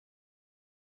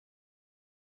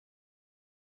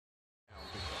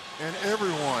and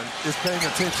everyone is paying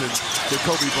attention to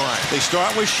Kobe Bryant. They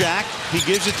start with Shaq. He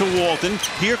gives it to Walton.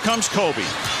 Here comes Kobe.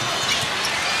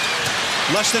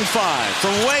 Less than 5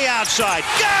 from way outside.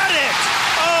 Got it!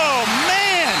 Oh,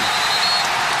 man!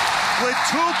 With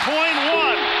 2.1.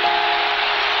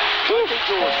 Michael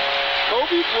Jordan.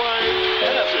 Kobe Bryant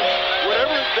has it.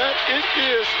 Whatever that it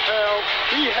is, Al,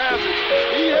 he has it.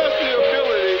 He has the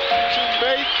ability to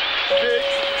make big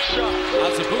shots.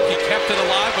 Azubuike kept it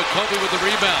alive, but Kobe with the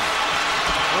rebound.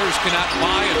 Warriors cannot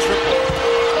buy a triple.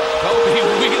 Kobe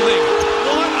wheeling.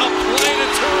 What a play to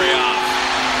Turiaf.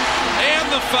 And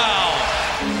the foul.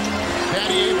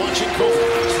 Battier watching Kobe.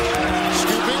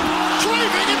 Scooping,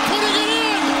 driving, and putting it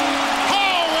in.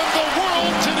 How in the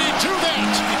world did he do that?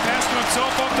 He passed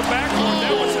himself off the backboard.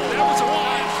 That was a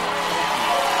line.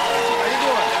 How you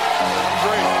doing? I'm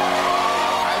great.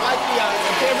 I like the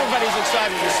everybody's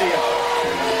excited to see it.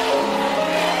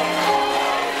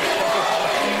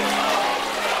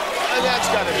 And that's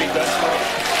got to be good.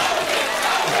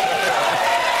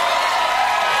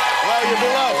 Well, you're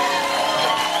beloved.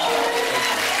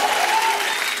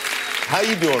 How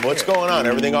you doing? What's going on?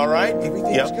 Everything all right?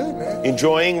 Everything's good, man.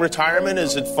 Enjoying retirement?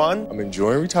 Is it fun? I'm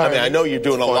enjoying retirement. I mean, I know you're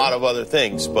doing a lot of other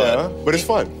things, but it's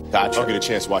fun. Gotcha. I'll get a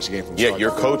chance to watch the game from yeah,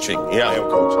 you're coaching. Yeah, I am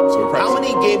coaching. So how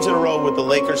many games in a row would the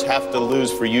Lakers have to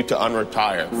lose for you to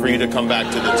unretire, for you to come back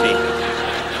to the team?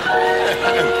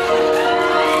 I mean,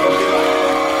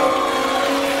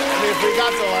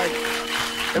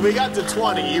 if we got to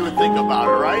 20, you would think about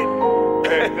it, right?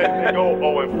 They go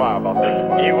 0-5. I'll think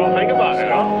about it. You will think about it,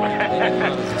 huh?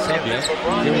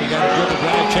 Here you got a dribble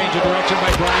drive, change of direction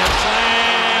by Bryant.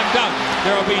 Slam dunk.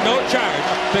 There will be no charge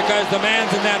because the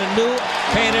man's in that new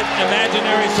painted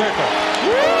imaginary circle.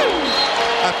 Woo!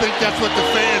 I think that's what the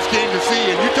fans came to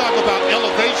see. And you talk about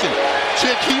elevation.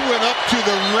 Chick, he went up to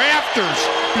the rafters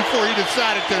before he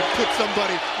decided to put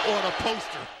somebody on a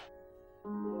poster.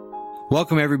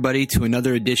 Welcome, everybody, to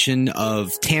another edition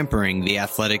of Tampering, the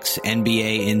Athletics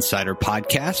NBA Insider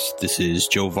Podcast. This is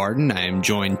Joe Vardon. I am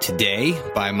joined today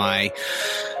by my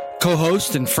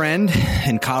co-host and friend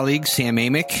and colleague, Sam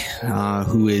Amick,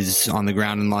 who is on the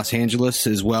ground in Los Angeles,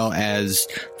 as well as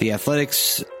the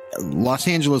Athletics Los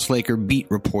Angeles Laker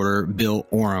beat reporter, Bill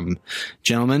Oram.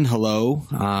 Gentlemen, hello.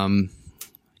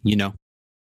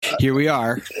 Here we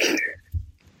are.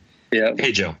 Yeah.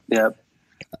 Hey, Joe. Yeah.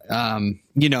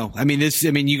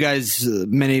 You guys,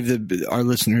 many of our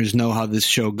listeners know how this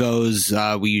show goes.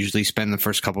 We usually spend the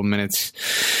first couple minutes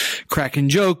cracking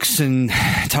jokes and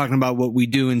talking about what we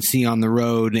do and see on the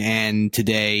road. And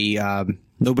today,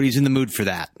 nobody's in the mood for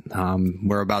that.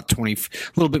 We're about a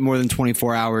little bit more than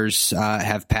 24 hours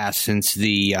have passed since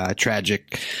the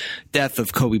tragic death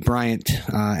of Kobe Bryant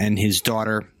and his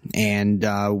daughter. And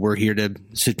we're here to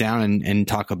sit down and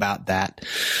talk about that.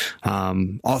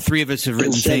 All three of us have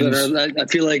written things. I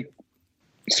feel like,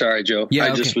 sorry, Joe. Yeah,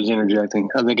 I just was interjecting.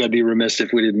 I think I'd be remiss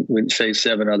if we wouldn't say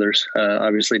 7 others.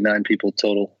 Obviously, 9 people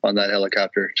total on that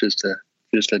helicopter. Just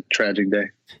a tragic day.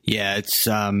 Yeah, it's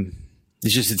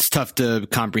tough to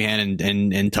comprehend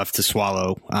and tough to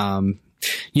swallow.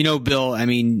 Bill, I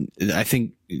mean, I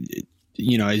think,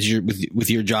 as you're with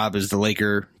your job as the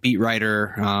Laker beat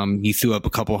writer, you threw up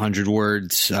a couple hundred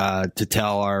words to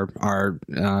tell our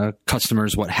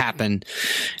customers what happened,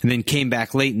 and then came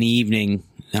back late in the evening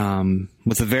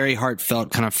with a very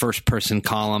heartfelt kind of first person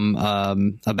column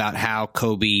about how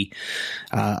Kobe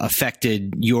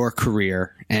affected your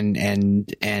career and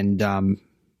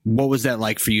what was that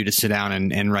like for you to sit down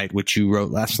and write what you wrote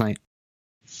last night?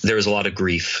 There was a lot of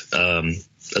grief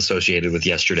associated with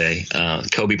yesterday.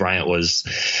 Kobe Bryant was,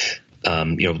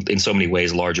 in so many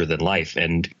ways larger than life.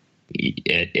 And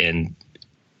in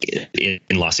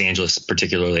Los Angeles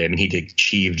particularly, I mean, he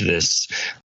achieved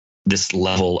this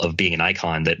level of being an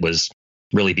icon that was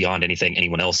really beyond anything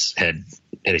anyone else had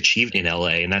achieved in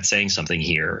LA. And that's saying something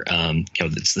here.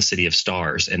 It's the city of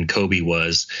stars, and Kobe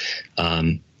was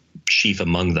chief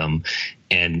among them.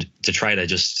 And to try to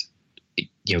just,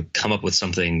 come up with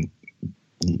something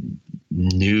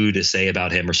new to say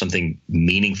about him or something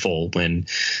meaningful when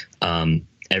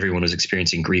everyone was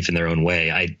experiencing grief in their own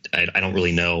way. I don't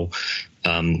really know.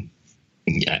 I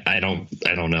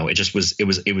don't know. It was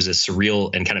a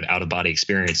surreal and kind of out of body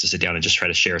experience to sit down and just try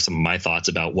to share some of my thoughts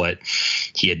about what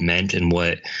he had meant and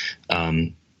what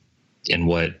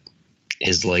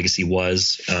his legacy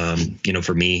was.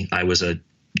 For me, I was a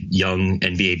young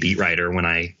NBA beat writer when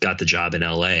I got the job in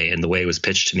LA, and the way it was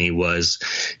pitched to me was,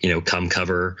 come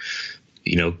cover,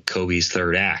 Kobe's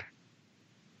third act.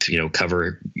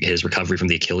 cover his recovery from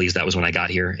the Achilles. That was when I got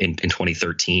here in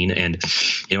 2013. And,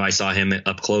 I saw him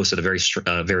up close at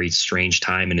a very strange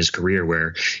time in his career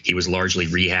where he was largely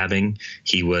rehabbing.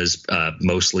 He was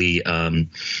mostly,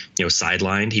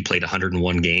 sidelined. He played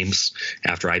 101 games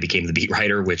after I became the beat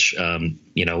writer, which,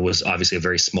 was obviously a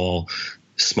very small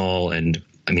and,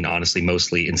 honestly,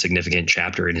 mostly insignificant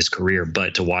chapter in his career.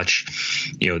 But to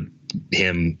watch,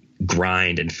 him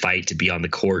grind and fight to be on the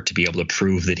court, to be able to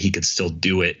prove that he could still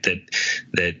do it,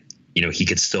 that he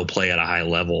could still play at a high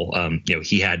level.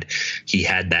 He had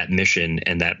that mission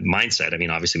and that mindset.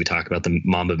 Obviously we talk about the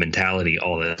Mamba mentality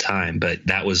all the time, but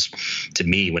that was, to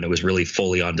me, when it was really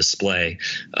fully on display.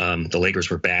 The Lakers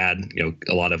were bad.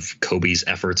 A lot of Kobe's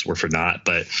efforts were for naught,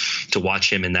 but to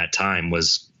watch him in that time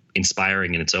was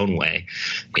inspiring in its own way.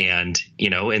 And,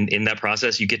 in that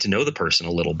process, you get to know the person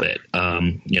a little bit.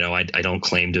 I don't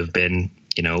claim to have been,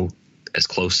 as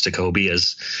close to Kobe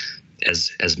as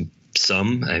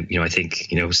some. I think,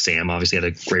 Sam obviously had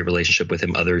a great relationship with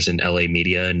him, others in LA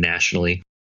media and nationally,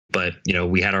 but,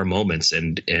 we had our moments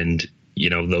and,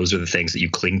 those are the things that you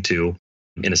cling to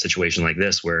in a situation like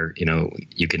this, where,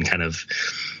 you can kind of,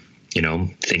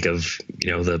 think of,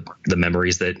 the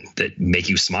memories that make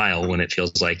you smile when it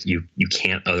feels like you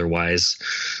can't otherwise,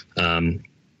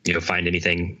 find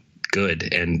anything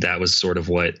good. And that was sort of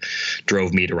what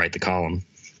drove me to write the column.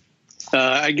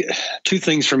 Two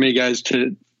things for me, guys,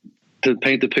 to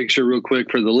paint the picture real quick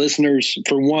for the listeners.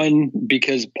 For one,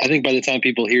 because I think by the time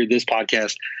people hear this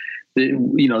podcast,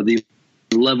 the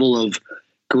level of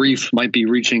grief might be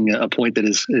reaching a point that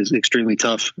is extremely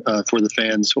tough for the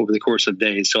fans over the course of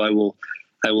days. So I will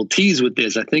tease with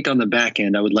this. I think on the back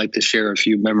end, I would like to share a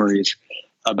few memories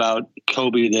about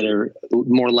Kobe that are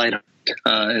more lighthearted.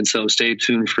 And so stay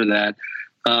tuned for that.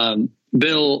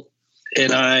 Bill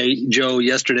and I, Joe,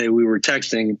 yesterday we were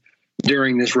texting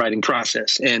during this writing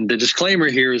process. And the disclaimer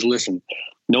here is, listen,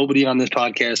 nobody on this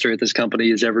podcast or at this company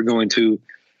is ever going to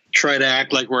try to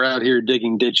act like we're out here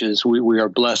digging ditches. We are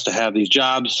blessed to have these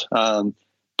jobs. But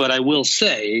I will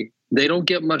say they don't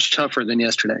get much tougher than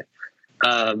yesterday.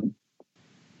 I'm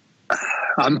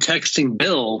texting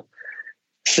Bill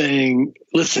saying,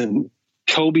 listen,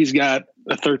 Kobe's got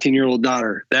a 13-year-old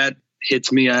daughter. That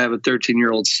hits me. I have a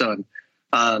 13-year-old son.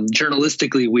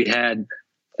 Journalistically, we had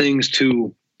things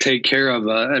to take care of.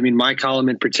 My column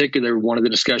in particular, one of the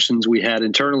discussions we had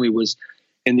internally was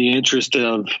in the interest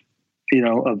of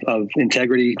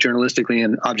integrity journalistically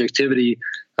and objectivity.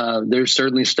 There's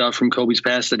certainly stuff from Kobe's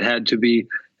past that had to be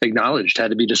acknowledged,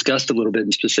 had to be discussed a little bit,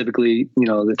 and specifically,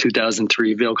 the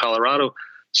 2003 Vail, Colorado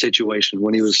situation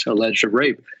when he was alleged of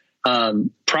rape.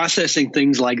 Processing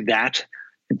things like that,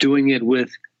 doing it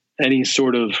with any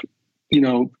sort of,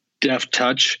 deft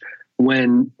touch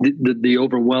when the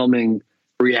overwhelming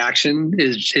reaction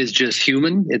is just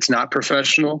human. It's not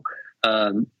professional.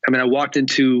 I walked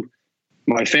into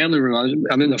my family room.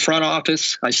 I'm in the front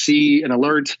office. I see an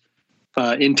alert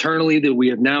internally that we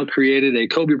have now created a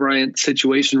Kobe Bryant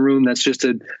situation room. That's just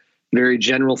a very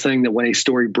general thing that when a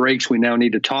story breaks, we now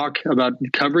need to talk about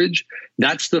coverage.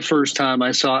 That's the first time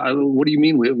I saw, what do you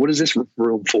mean? What is this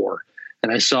room for?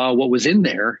 And I saw what was in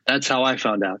there. That's how I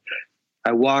found out.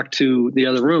 I walked to the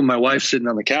other room. My wife's sitting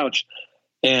on the couch,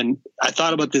 and I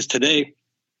thought about this today.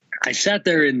 I sat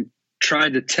there and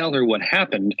tried to tell her what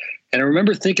happened. And I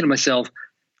remember thinking to myself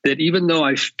that even though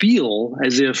I feel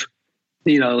as if,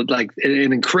 like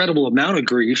an incredible amount of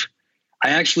grief,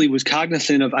 I actually was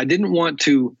cognizant of, I didn't want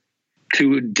to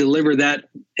deliver that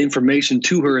information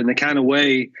to her in the kind of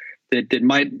way that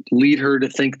might lead her to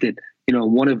think that,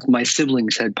 one of my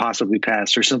siblings had possibly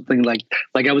passed or something like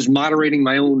I was moderating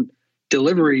my own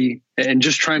delivery and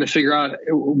just trying to figure out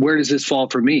where does this fall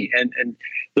for me. And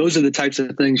those are the types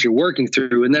of things you're working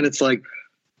through. And then it's like,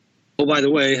 oh, by the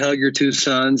way, hug your two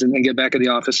sons and then get back in the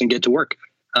office and get to work.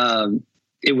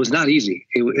 It was not easy.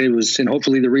 It was, and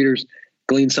hopefully the readers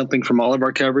glean something from all of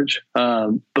our coverage.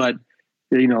 But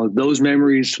those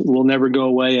memories will never go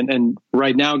away. And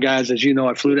right now, guys, as you know,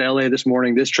 I flew to LA this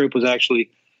morning. This trip was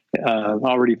actually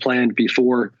already planned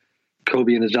before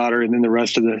Kobe and his daughter and then the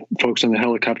rest of the folks on the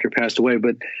helicopter passed away.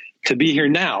 But to be here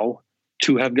now,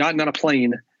 to have gotten on a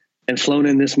plane and flown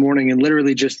in this morning and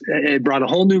literally just, it brought a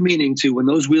whole new meaning to when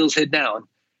those wheels hit down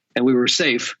and we were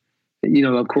safe.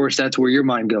 Of course, that's where your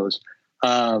mind goes.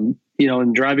 And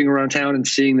driving around town and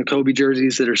seeing the Kobe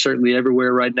jerseys that are certainly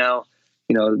everywhere right now,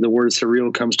 the word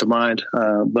surreal comes to mind,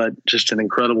 but just an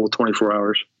incredible 24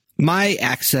 hours. My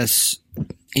access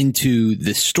into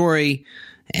this story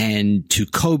and to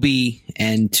Kobe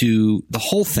and to the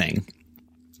whole thing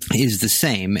is the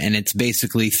same, and it's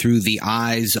basically through the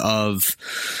eyes of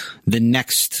the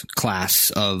next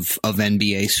class of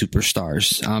NBA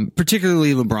superstars,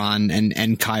 particularly LeBron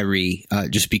and Kyrie,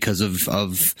 just because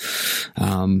of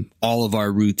all of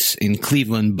our roots in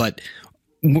Cleveland. But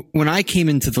when I came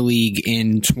into the league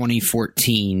in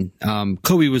 2014,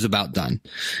 Kobe was about done.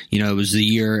 You know, it was the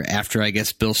year after, I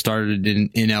guess, Bill started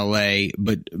in LA,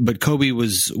 but Kobe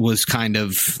was kind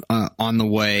of on the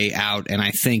way out. And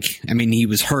I mean, he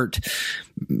was hurt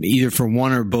either for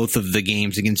one or both of the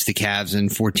games against the Cavs in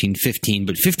 14-15,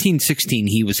 but 15-16,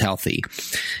 he was healthy.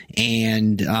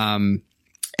 And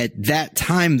at that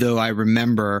time, though, I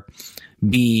remember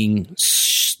being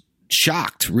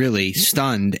shocked, really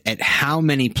stunned at how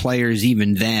many players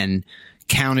even then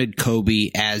counted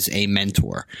Kobe as a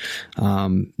mentor.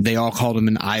 They all called him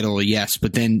an idol, yes,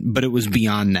 but it was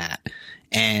beyond that.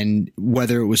 And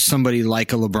whether it was somebody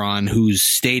like a LeBron, whose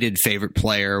stated favorite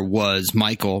player was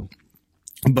Michael,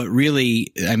 but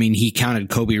really, I mean, he counted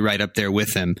Kobe right up there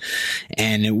with him.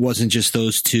 And it wasn't just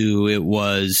those two. It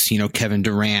was, Kevin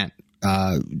Durant,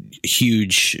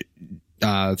 huge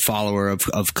follower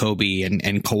of Kobe,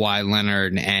 and Kawhi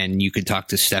Leonard, and you could talk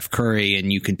to Steph Curry,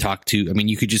 and you could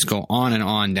you could just go on and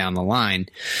on down the line.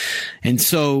 And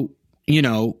so,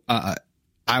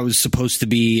 I was supposed to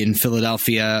be in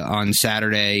Philadelphia on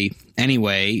Saturday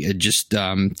anyway, just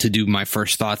to do my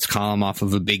first thoughts column off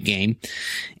of a big game.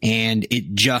 And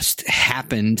it just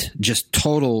happened, just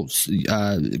total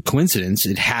coincidence.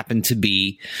 It happened to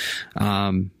be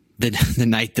the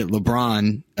night that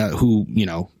LeBron,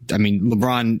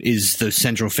 LeBron is the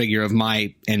central figure of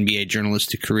my NBA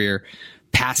journalistic career,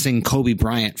 passing Kobe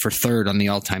Bryant for third on the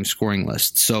all-time scoring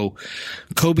list. So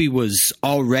Kobe was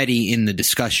already in the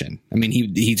discussion. I mean,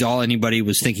 he's all anybody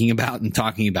was thinking about and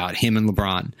talking about, him and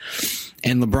LeBron.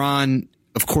 And LeBron,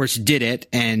 of course, did it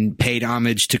and paid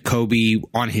homage to Kobe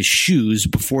on his shoes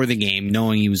before the game,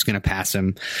 knowing he was going to pass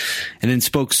him, and then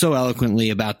spoke so eloquently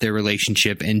about their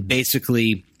relationship, and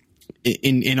basically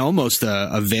in almost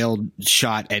a veiled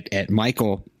shot at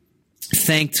Michael,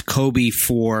 thanked Kobe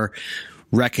for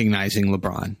recognizing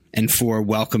LeBron and for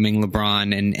welcoming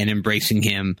LeBron and embracing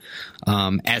him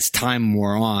as time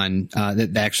wore on.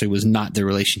 That actually was not the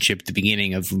relationship at the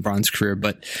beginning of LeBron's career,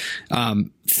 but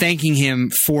thanking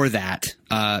him for that,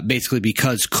 basically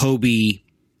because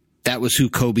that was who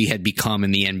Kobe had become in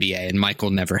the NBA, and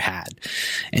Michael never had.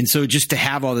 And so just to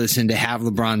have all this, and to have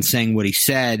LeBron saying what he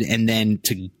said, and then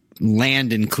to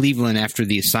land in Cleveland after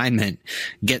the assignment,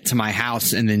 get to my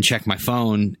house, and then check my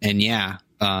phone, and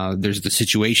there's the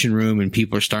Situation Room, and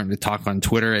people are starting to talk on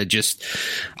Twitter.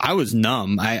 I was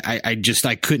numb.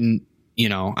 I couldn't,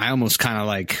 I almost kind of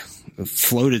like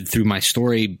floated through my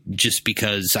story just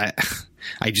because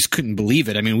I just couldn't believe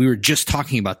it. I mean, we were just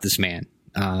talking about this man,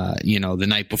 the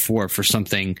night before for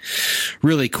something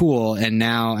really cool. And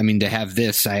now, I mean, to have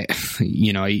this,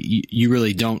 you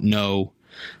really don't know.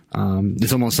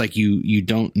 It's almost like you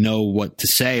don't know what to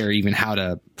say or even how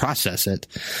to process it.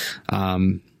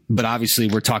 But obviously,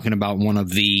 we're talking about one of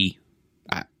the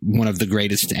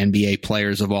greatest NBA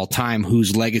players of all time,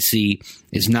 whose legacy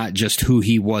is not just who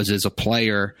he was as a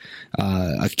player,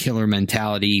 a killer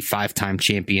mentality, 5-time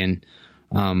champion,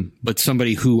 but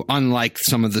somebody who, unlike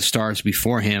some of the stars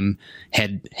before him,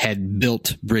 had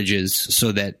built bridges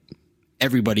so that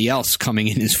everybody else coming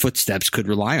in his footsteps could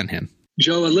rely on him.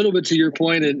 Joe, a little bit to your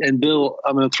point, and Bill,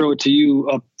 I'm going to throw it to you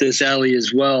up this alley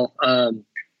as well.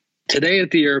 Today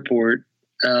at the airport,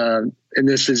 and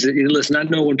this is, listen, I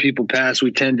know when people pass,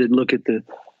 we tend to look at the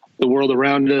world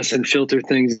around us and filter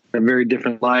things in a very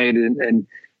different light. And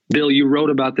Bill, you wrote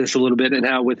about this a little bit, and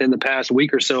how within the past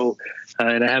week or so,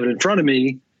 and I have it in front of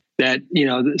me, that,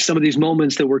 some of these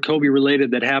moments that were Kobe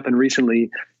related that happened recently,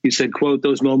 you said, quote,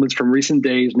 "Those moments from recent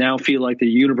days now feel like the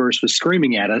universe was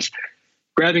screaming at us,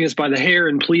 grabbing us by the hair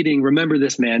and pleading, remember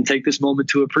this man, take this moment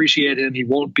to appreciate him. He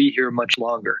won't be here much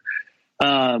longer."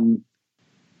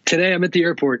 Today I'm at the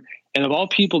airport, and of all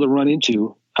people to run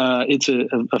into, it's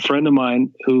a friend of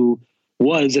mine who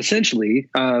was essentially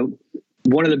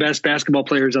one of the best basketball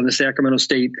players on the Sacramento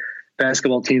State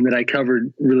basketball team that I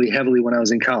covered really heavily when I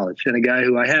was in college, and a guy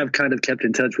who I have kind of kept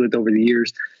in touch with over the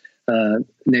years,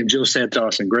 named Joe Seth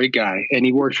Dawson. Great guy. And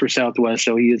he works for Southwest,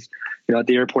 so he is at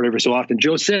the airport every so often.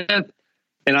 Joe Seth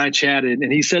and I chatted,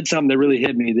 and he said something that really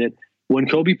hit me, that when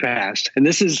Kobe passed, and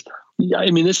this is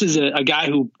a guy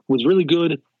who was really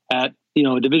good at,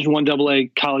 Division I AA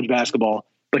college basketball,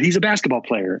 but he's a basketball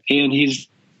player, and he's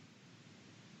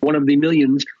one of the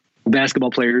millions of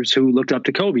basketball players who looked up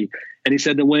to Kobe. And he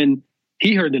said that when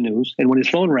he heard the news, and when his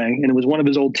phone rang, and it was one of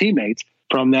his old teammates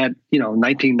from that,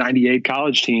 1998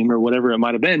 college team or whatever it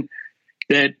might have been,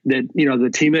 that the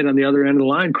teammate on the other end of the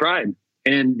line cried.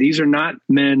 And these are not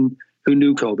men who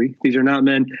knew Kobe. These are not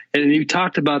men. And you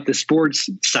talked about the sports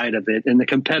side of it and the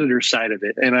competitor side of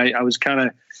it. And I was kind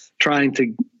of trying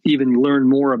to even learn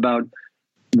more about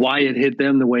why it hit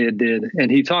them the way it did. And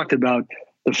he talked about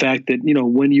the fact that,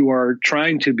 when you are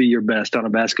trying to be your best on a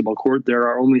basketball court, there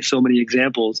are only so many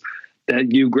examples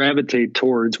that you gravitate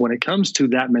towards when it comes to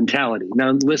that mentality.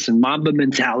 Now, listen, Mamba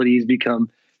mentality has become,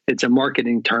 it's a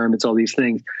marketing term. It's all these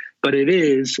things, but it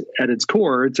is at its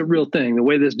core, it's a real thing. The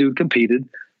way this dude competed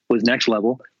was next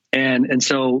level. And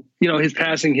so, his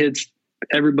passing hits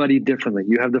everybody differently.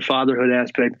 You have the fatherhood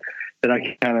aspect that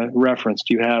I kind of referenced.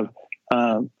 You have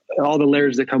all the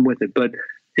layers that come with it, but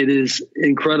it is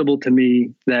incredible to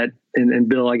me that, and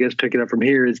Bill, I guess pick it up from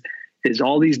here, is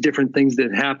all these different things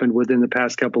that happened within the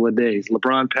past couple of days.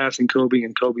 LeBron passing Kobe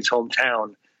in Kobe's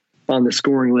hometown on the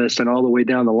scoring list and all the way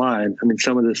down the line. I mean,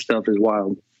 some of this stuff is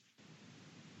wild.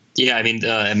 Yeah, I mean,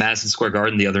 at Madison Square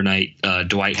Garden the other night,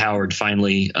 Dwight Howard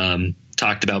finally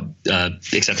talked about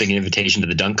accepting an invitation to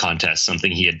the dunk contest,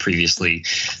 something he had previously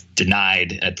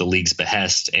denied at the league's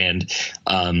behest. And,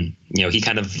 he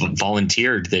kind of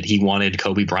volunteered that he wanted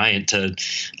Kobe Bryant to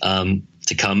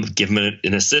come give him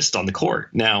an assist on the court.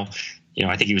 Now,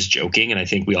 I think he was joking, and I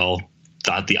think we all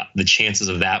thought the chances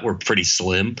of that were pretty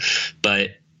slim,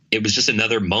 but it was just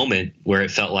another moment where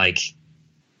it felt like,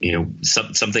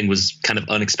 something was kind of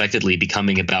unexpectedly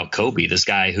becoming about Kobe, this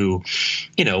guy who,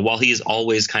 while he is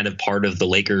always kind of part of the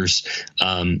Lakers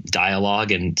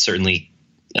dialogue, and certainly,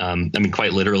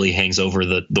 quite literally hangs over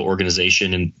the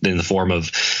organization in the form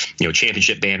of,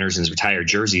 championship banners and his retired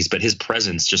jerseys, but his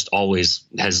presence just always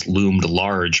has loomed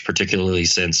large, particularly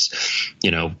since,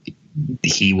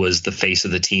 he was the face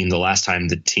of the team the last time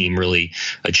the team really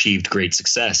achieved great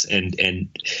success. And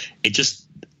it just,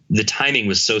 the timing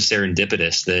was so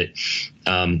serendipitous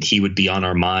that he would be on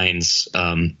our minds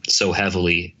so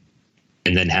heavily,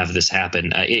 and then have this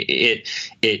happen. It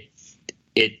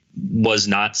was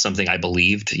not something I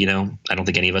believed. I don't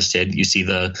think any of us did. You see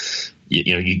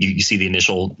you see the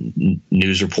initial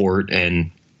news report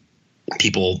and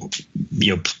people,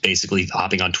 basically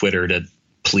hopping on Twitter to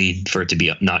plead for it to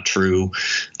be not true.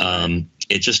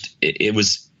 It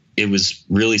was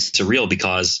really surreal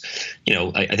because,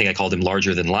 I think I called him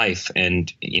larger than life.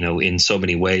 And, in so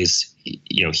many ways,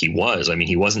 he was. I mean,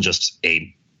 he wasn't just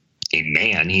a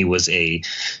man. He was he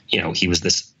was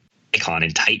this icon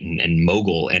and titan and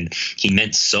mogul. And he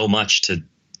meant so much to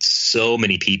so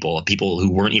many people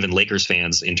who weren't even Lakers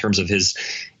fans, in terms of his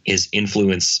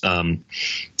influence,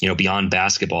 beyond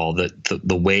basketball,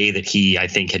 the way that he, I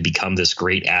think, had become this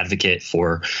great advocate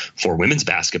for women's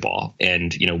basketball,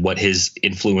 and, what his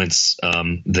influence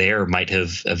there might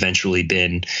have eventually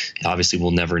been, obviously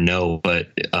we'll never know, but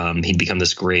he'd become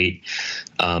this great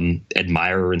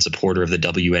admirer and supporter of the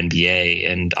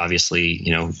WNBA. And obviously,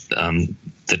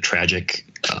 the tragic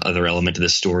other element to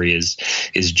this story is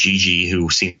Gigi, who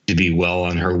seemed to be well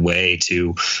on her way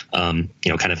to, kind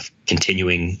of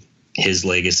continuing his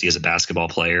legacy as a basketball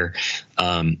player.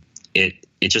 It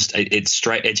just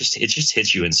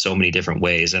hits you in so many different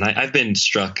ways. And I've been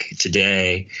struck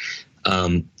today,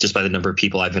 just by the number of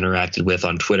people I've interacted with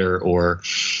on Twitter or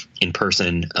in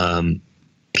person,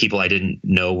 people I didn't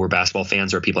know were basketball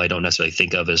fans, or people I don't necessarily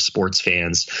think of as sports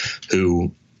fans,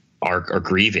 who are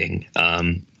grieving.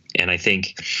 And I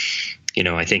think,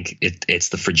 it's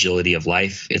the fragility of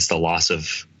life. It's the loss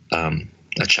of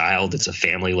a child. It's a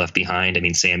family left behind. I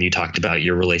mean, Sam, you talked about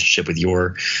your relationship with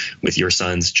your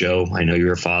sons. Joe, I know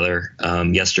you're a father.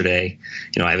 Yesterday,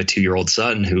 I have a 2-year-old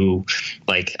son who,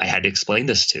 I had to explain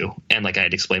this to, and I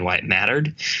had to explain why it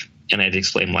mattered. And I had to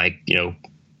explain why,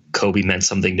 Kobe meant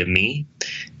something to me.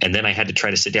 And then I had to try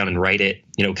to sit down and write it,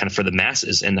 kind of for the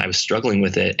masses. And I was struggling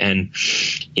with it. And,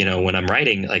 when I'm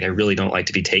writing, I really don't like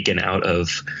to be taken out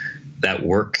of that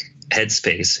work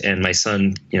headspace. And my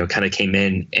son, kind of came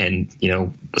in and,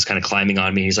 was kind of climbing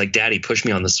on me. He's like, "Daddy, push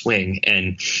me on the swing."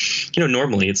 And,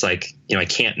 normally it's I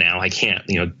can't now. I can't,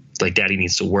 Daddy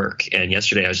needs to work. And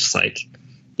yesterday I was just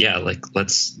yeah,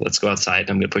 let's go outside.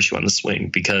 I'm going to push you on the swing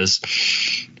because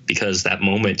that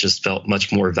moment just felt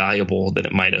much more valuable than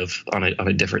it might have on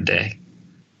a different day.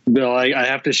 Bill, I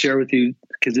have to share with you,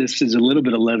 because this is a little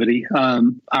bit of levity.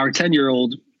 Our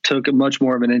 10-year-old took much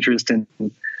more of an interest in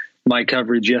my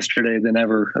coverage yesterday than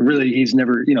ever. Really, he's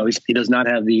never, he does not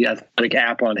have the Athletic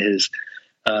app on his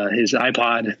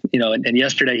iPod, and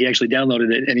yesterday he actually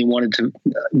downloaded it, and he wanted to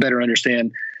better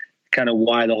understand kind of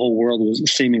why the whole world was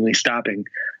seemingly stopping.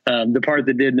 The part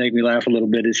that did make me laugh a little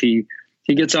bit is he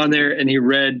gets on there and he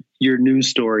read your news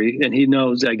story, and he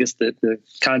knows, I guess, that the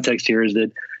context here is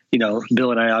that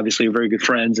Bill and I obviously are very good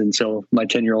friends. And so my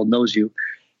 10-year-old knows you.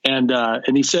 And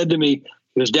he said to me,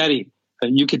 he goes, Daddy,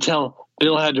 you could tell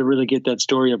Bill had to really get that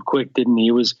story up quick, didn't he?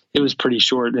 It was pretty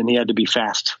short and he had to be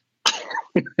fast.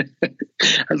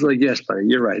 I was like, yes, buddy,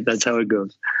 you're right. That's how it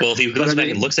goes. Well, if he goes back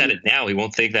and looks at it now, he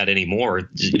won't think that anymore.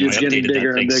 It's getting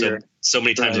bigger and bigger. So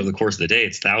many times over the course of the day,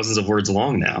 it's thousands of words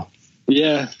long now.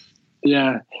 Yeah.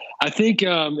 I think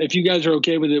if you guys are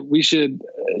okay with it, we should,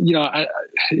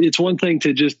 it's one thing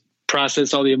to just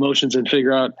process all the emotions and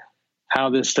figure out how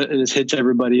this hits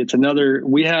everybody. It's another,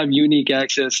 we have unique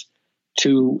access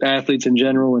to athletes in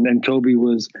general, and Kobe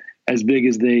was as big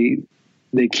as they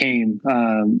came.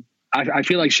 I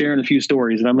feel like sharing a few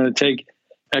stories, and I'm going to take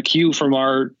a cue from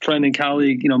our friend and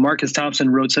colleague. Marcus Thompson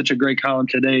wrote such a great column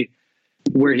today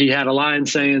where he had a line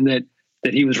saying that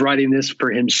he was writing this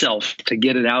for himself to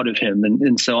get it out of him.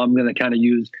 And so I'm going to kind of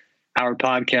use our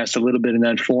podcast a little bit in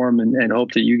that form and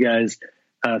hope that you guys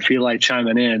feel like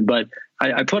chiming in. But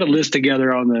I put a list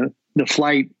together on the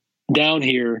flight down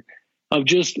here of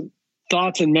just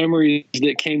thoughts and memories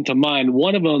that came to mind.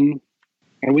 One of them,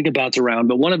 and we can bounce around,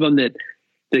 but one of them that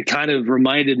kind of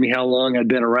reminded me how long I'd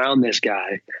been around this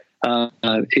guy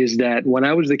is that when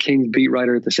I was the Kings beat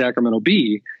writer at the Sacramento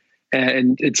Bee,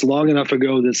 and it's long enough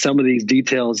ago that some of these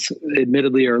details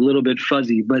admittedly are a little bit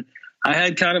fuzzy, but I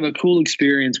had kind of a cool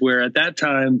experience where at that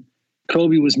time,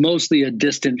 Kobe was mostly a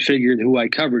distant figure who I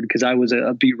covered because I was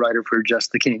a beat writer for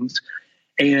just the Kings.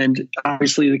 And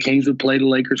obviously the Kings would play the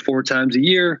Lakers 4 times a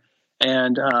year.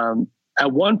 And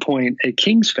at one point, a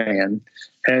Kings fan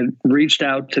had reached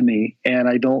out to me, and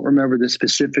I don't remember the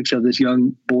specifics of this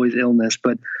young boy's illness,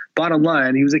 but bottom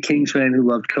line, he was a Kings fan who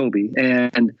loved Kobe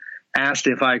and asked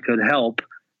if I could help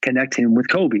connect him with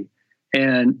Kobe.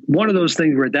 And one of those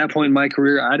things where at that point in my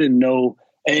career, I didn't know,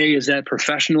 is that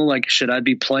professional? Like, should I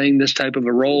be playing this type of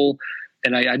a role?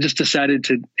 And I just decided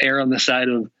to err on the side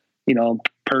of,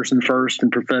 person first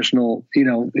and professional.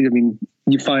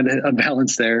 You find a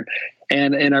balance there.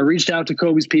 And I reached out to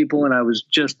Kobe's people, and I was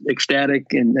just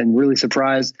ecstatic and really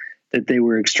surprised that they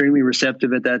were extremely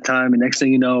receptive at that time. And next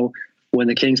thing you know, when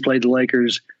the Kings played the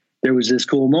Lakers, there was this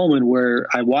cool moment where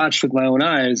I watched with my own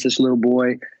eyes this little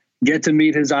boy get to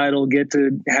meet his idol, get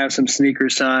to have some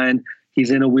sneakers signed.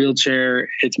 He's in a wheelchair.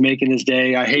 It's making his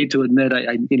day. I hate to admit,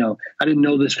 I didn't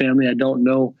know this family. I don't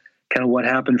know kind of what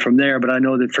happened from there, but I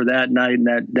know that for that night and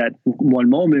that one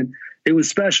moment, it was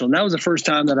special. And that was the first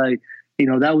time that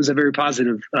that was a very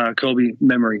positive Kobe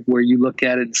memory where you look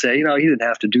at it and say, he didn't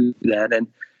have to do that.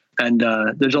 And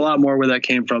there's a lot more where that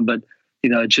came from, but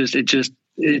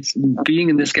it's being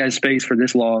in this guy's space for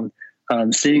this long,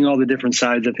 seeing all the different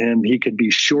sides of him. He could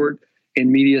be short in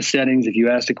media settings. If you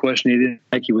asked a question he didn't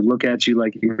like, he would look at you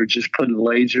like you were just putting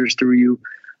lasers through you.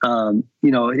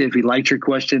 If he liked your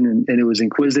question and it was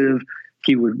inquisitive,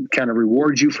 he would kind of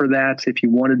reward you for that. If you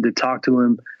wanted to talk to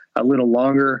him a little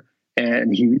longer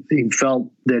and he felt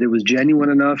that it was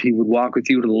genuine enough, he would walk with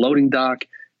you to the loading dock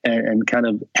and kind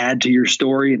of add to your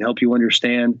story and help you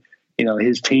understand,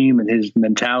 his team and his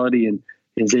mentality and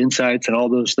his insights and all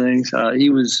those things. He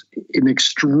was an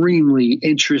extremely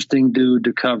interesting dude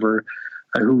to cover,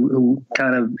 who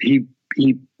kind of,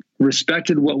 he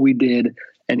respected what we did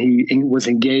and he was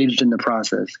engaged in the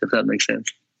process, if that makes sense.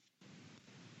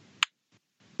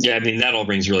 Yeah, I mean, that all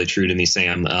rings really true to me,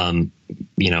 Sam.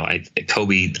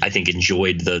 Kobe, I think,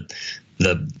 enjoyed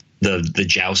the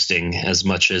jousting as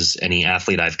much as any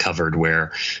athlete I've covered,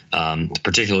 where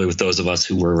particularly with those of us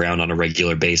who were around on a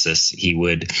regular basis, he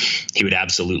would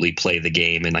absolutely play the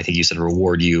game. And I think you said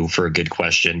reward you for a good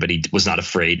question, but he was not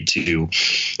afraid to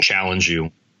challenge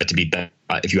you to be better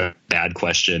if you have a bad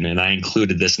question. And I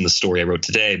included this in the story I wrote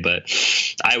today, but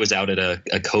I was out at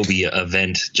a Kobe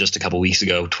event just a couple weeks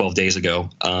ago, 12 days ago.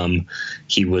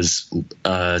 He was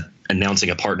announcing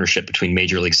a partnership between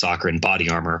Major League Soccer and Body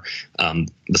Armor, the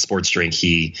sports drink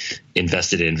he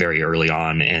invested in very early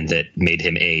on, and that made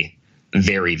him a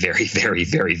very, very, very,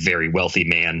 very, very wealthy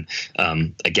man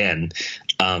again.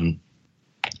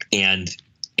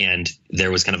 And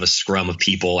there was kind of a scrum of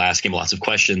people asking him lots of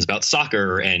questions about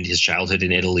soccer and his childhood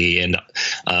in Italy, and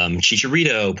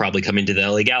Chicharito probably coming to the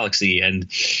LA Galaxy.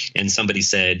 And somebody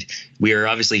said, we are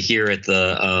obviously here at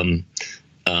the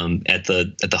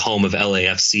home of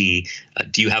LAFC.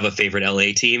 Do you have a favorite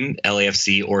LA team,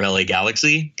 LAFC or LA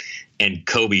Galaxy? And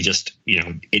Kobe just,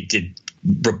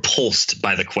 repulsed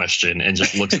by the question and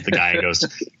just looks at the guy and goes,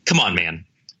 come on, man,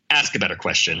 ask a better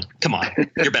question. Come on,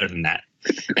 you're better than that.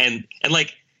 And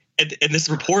this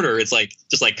reporter is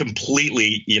just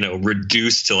completely,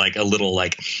 reduced to a little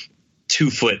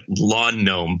 2-foot lawn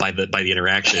gnome by the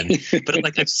interaction. But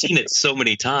like I've seen it so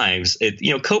many times.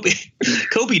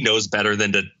 Kobe knows better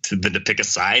than to pick a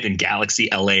side in Galaxy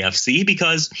LAFC,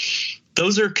 because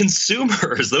those are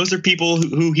consumers. Those are people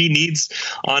who he needs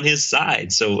on his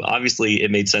side. So obviously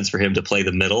it made sense for him to play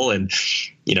the middle, and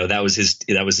that was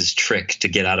his trick to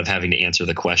get out of having to answer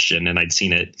the question. And I'd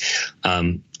seen it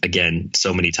again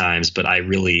so many times, but I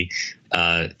really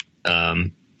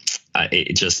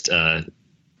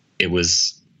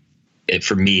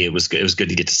for me, it was good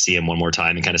to get to see him one more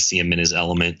time and kind of see him in his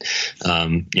element,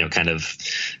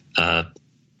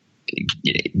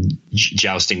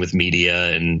 jousting with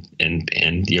media and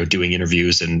doing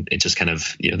interviews, and it just kind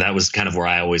of that was kind of where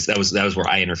I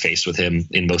interfaced with him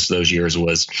in most of those years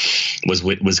was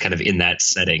kind of in that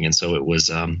setting. And so it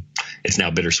was it's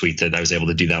now bittersweet that I was able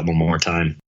to do that one more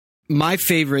time. My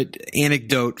favorite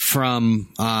anecdote from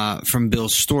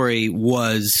Bill's story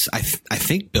was, I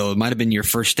think, Bill, it might have been your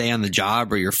first day on the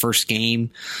job or your first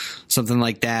game, something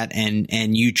like that.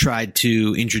 And you tried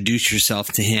to introduce yourself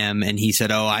to him, and he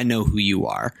said, "Oh, I know who you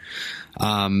are."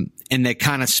 And that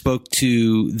kind of spoke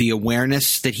to the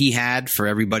awareness that he had for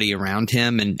everybody around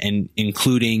him, and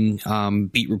including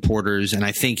beat reporters. And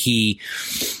I think he,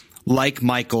 like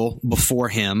Michael before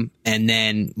him and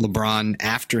then LeBron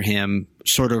after him,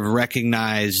 sort of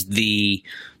recognized the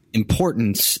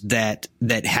importance that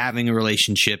having a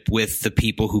relationship with the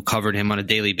people who covered him on a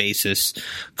daily basis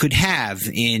could have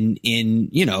in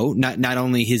not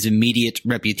only his immediate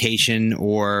reputation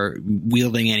or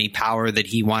wielding any power that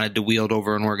he wanted to wield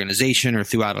over an organization or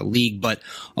throughout a league, but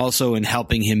also in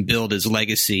helping him build his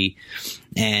legacy.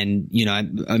 And,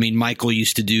 I mean, Michael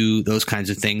used to do those kinds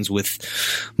of things with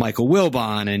Michael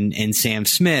Wilbon and Sam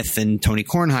Smith and Tony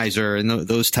Kornheiser and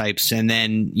those types. And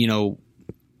then,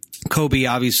 Kobe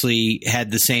obviously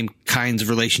had the same kinds of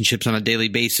relationships on a daily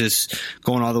basis,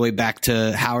 going all the way back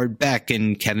to Howard Beck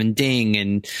and Kevin Ding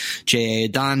and J.A.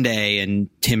 Adonde and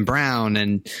Tim Brown.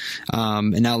 And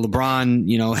now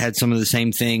LeBron, had some of the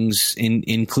same things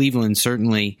in Cleveland,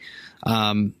 certainly.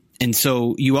 And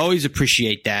so you always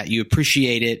appreciate that. You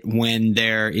appreciate it when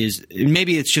there is,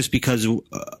 maybe it's just because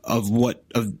of what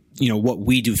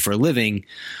we do for a living,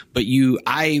 but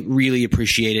I really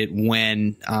appreciate it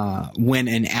when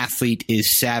an athlete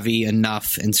is savvy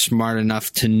enough and smart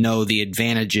enough to know the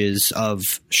advantages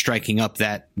of striking up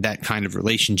that kind of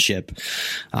relationship.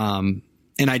 And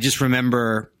I just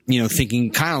remember,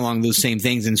 thinking kind of along those same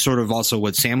things, and sort of also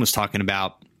what Sam was talking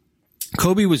about.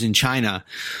 Kobe was in China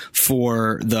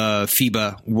for the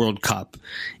FIBA World Cup,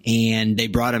 and they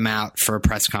brought him out for a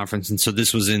press conference. And so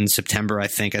this was in September, I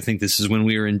think. I think this is when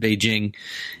we were in Beijing.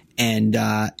 And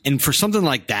for something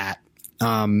like that,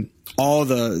 all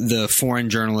the foreign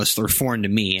journalists, or foreign to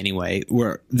me anyway,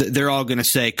 they're all going to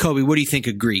say, "Kobe, what do you think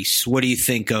of Greece? What do you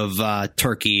think of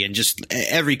Turkey?" And just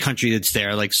every country that's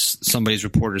there, like somebody's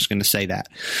reporter is going to say that.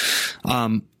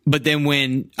 But then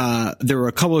when there were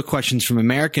a couple of questions from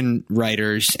American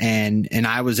writers, and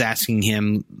I was asking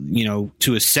him,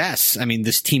 to assess, I mean,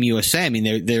 this Team USA, I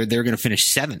mean, they're going to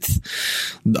finish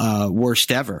 7th,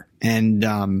 worst ever. And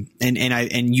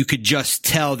you could just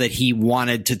tell that he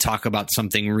wanted to talk about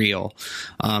something real.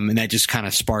 And that just kind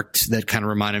of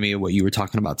reminded me of what you were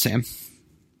talking about, Sam.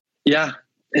 Yeah.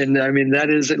 And I mean, that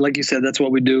is, like you said, that's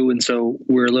what we do. And so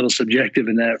we're a little subjective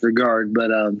in that regard, but,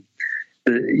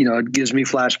 it gives me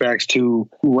flashbacks to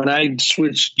when I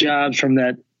switched jobs from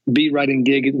that beat writing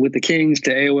gig with the Kings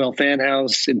to AOL Fan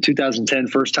House in 2010,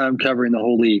 first time covering the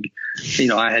whole league.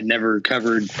 I had never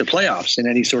covered the playoffs in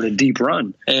any sort of deep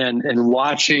run, and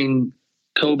watching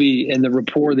Kobe and the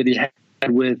rapport that he had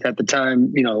with at the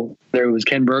time, there was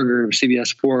Ken Berger of CBS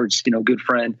Sports, good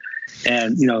friend,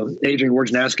 and, Adrian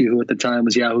Wojnarowski, who at the time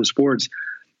was Yahoo Sports.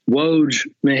 Woj,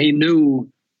 man, he knew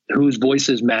whose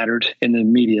voices mattered in the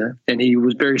media, and he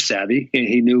was very savvy.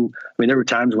 He knew, there were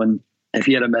times when if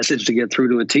he had a message to get through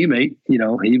to a teammate,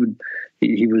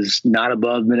 he was not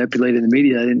above manipulating the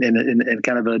media in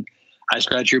kind of a, I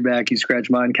scratch your back, you scratch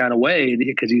mine kind of way,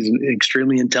 because he's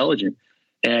extremely intelligent.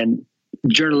 And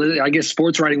I guess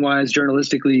sports writing wise,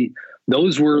 journalistically,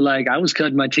 those were like, I was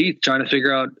cutting my teeth trying to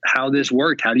figure out how this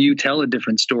worked. How do you tell a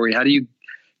different story? How do you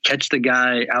catch the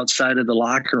guy outside of the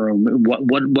locker room?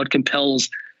 What compels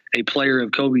a player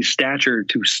of Kobe's stature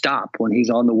to stop when he's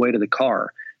on the way to the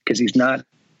car, because he's not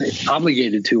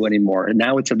obligated to anymore. And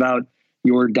now it's about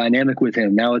your dynamic with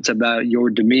him. Now it's about your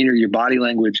demeanor, your body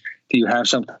language. Do you have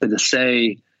something to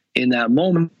say in that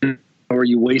moment, or are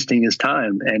you wasting his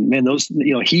time? And man, those,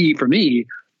 he, for me,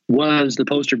 was the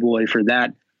poster boy for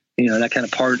that, that kind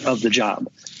of part of the job.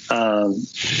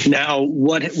 Now,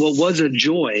 what was a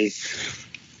joy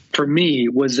for me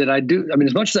was that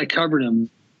as much as I covered him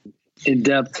in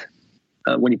depth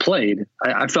when he played,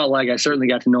 I felt like I certainly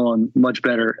got to know him much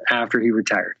better after he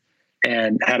retired,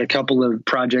 and had a couple of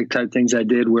project type things I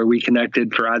did where we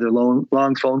connected for either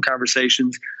long phone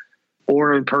conversations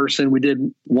or in person. We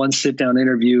did one sit down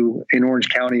interview in Orange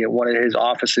County at one of his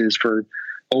offices for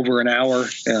over an hour.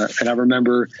 And I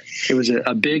remember it was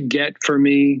a big get for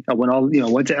me. I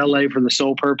went to LA for the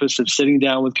sole purpose of sitting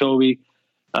down with Kobe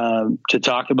to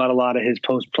talk about a lot of his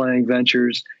post-playing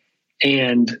ventures.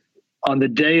 And on the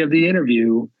day of the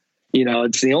interview,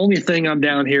 it's the only thing I'm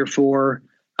down here for.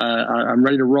 I'm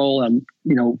ready to roll. I'm,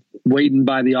 waiting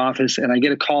by the office, and I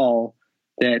get a call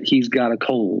that he's got a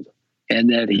cold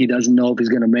and that he doesn't know if he's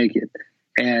going to make it.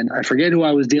 And I forget who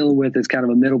I was dealing with as kind of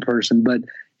a middle person, but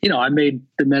I made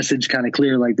the message kind of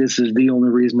clear, like, this is the only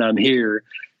reason I'm here.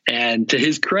 And to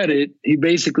his credit, he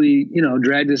basically,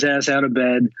 dragged his ass out of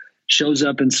bed, shows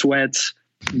up in sweats,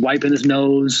 wiping his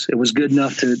nose. It was good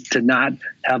enough to not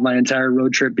have my entire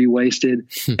road trip be wasted,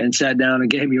 and sat down and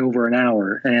gave me over an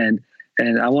hour. And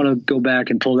I want to go back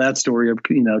and pull that story up,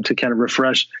 to kind of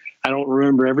refresh. I don't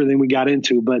remember everything we got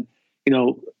into, but,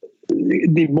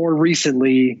 the more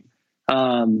recently,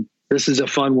 this is a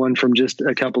fun one from just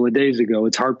a couple of days ago.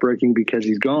 It's heartbreaking because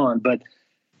he's gone, but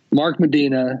Mark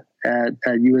Medina at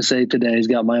USA Today has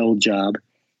got my old job.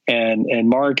 And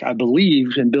Mark, I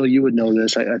believe, and Bill, you would know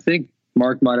this, I think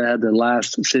Mark might have had the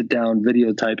last sit down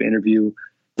video type interview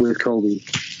with Kobe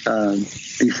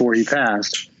before he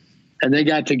passed. And they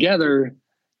got together,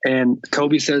 and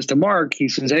Kobe says to Mark, he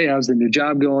says, "Hey, how's the new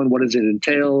job going? What does it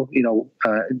entail?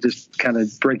 Just kind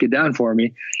of break it down for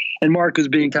me." And Mark was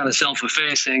being kind of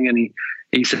self-effacing, and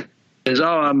he says, "Oh,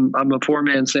 I'm a poor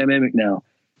man Sam Amick now."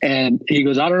 And he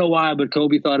goes, "I don't know why, but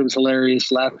Kobe thought it was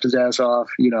hilarious, laughed his ass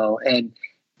off, and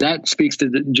that speaks to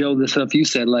Joe, the stuff you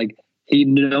said. Like, he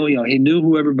knew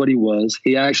who everybody was.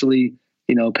 He actually,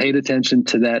 paid attention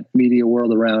to that media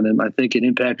world around him. I think it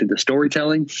impacted the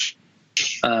storytelling,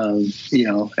 and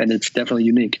it's definitely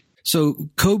unique." So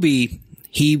Kobe,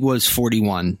 he was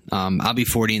 41. I'll be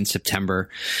 40 in September.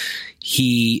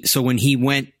 When he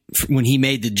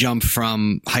made the jump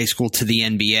from high school to the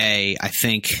NBA, I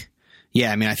think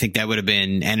that would have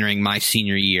been entering my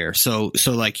senior year. So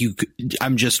like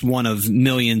I'm just one of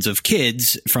millions of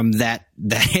kids from that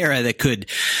era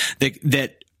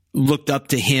that looked up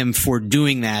to him for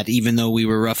doing that, even though we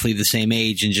were roughly the same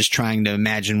age, and just trying to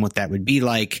imagine what that would be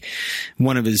like.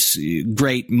 One of his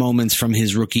great moments from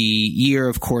his rookie year,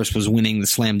 of course, was winning the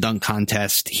slam dunk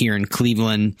contest here in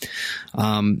Cleveland.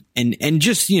 And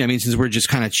just, since we're just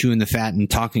kind of chewing the fat and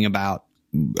talking about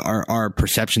our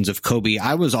perceptions of Kobe,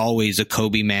 I was always a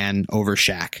Kobe man over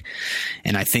Shaq.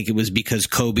 And I think it was because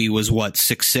Kobe was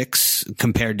 6'6"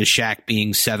 compared to Shaq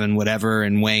being 7 whatever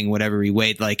and weighing whatever he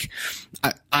weighed. Like,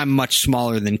 I'm much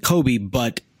smaller than Kobe,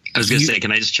 but I was going to say,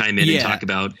 can I just chime in and talk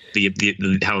about the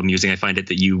how amusing I find it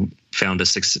that you found a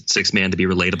 6'6" man to be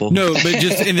relatable? No, but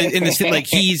just in the like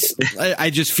I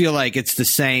just feel like it's the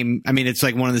same. I mean, it's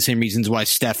like one of the same reasons why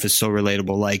Steph is so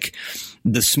relatable. Like,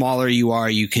 the smaller you are,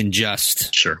 you can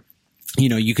just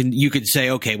you could say,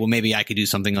 okay, well, maybe I could do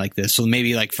something like this. So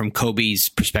maybe, like, from Kobe's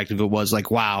perspective, it was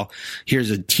like, wow,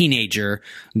 here's a teenager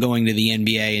going to the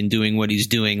NBA and doing what he's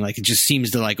doing. Like, it just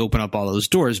seems to, like, open up all those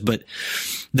doors. But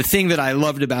the thing that I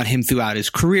loved about him throughout his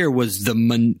career was the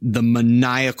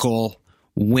maniacal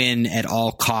win at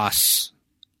all costs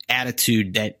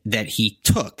attitude that he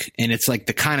took. And it's like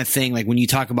the kind of thing, like, when you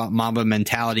talk about Mamba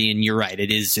mentality, and you're right,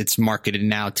 it's marketed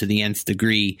now to the nth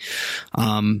degree.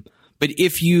 But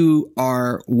if you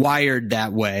are wired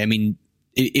that way, I mean,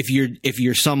 if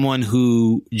you're someone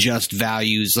who just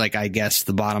values, like, I guess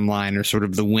the bottom line, or sort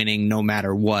of the winning no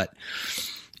matter what,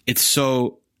 it's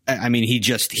so, I mean,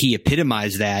 he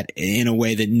epitomized that in a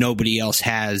way that nobody else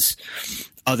has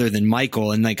other than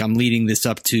Michael. And, like, I'm leading this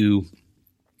up to,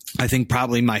 I think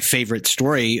probably my favorite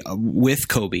story with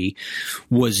Kobe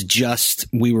was just,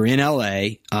 we were in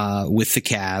LA with the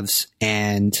Cavs,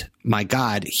 and my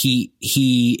God,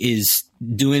 he is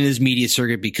doing his media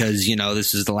circuit because,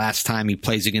 this is the last time he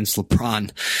plays against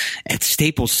LeBron at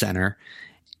Staples Center.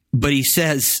 But he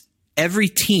says every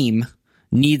team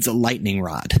needs a lightning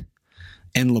rod,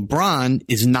 and LeBron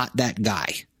is not that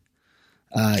guy.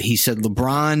 He said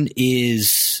LeBron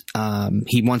is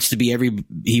he wants to be a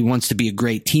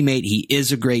great teammate. He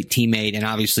is a great teammate, and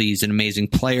obviously he's an amazing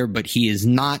player, but he is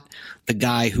not the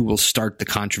guy who will start the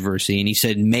controversy. And he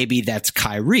said maybe that's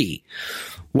Kyrie.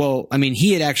 Well, I mean,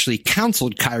 he had actually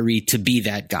counseled Kyrie to be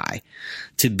that guy,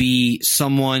 to be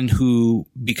someone who,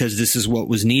 because this is what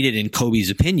was needed in Kobe's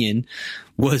opinion,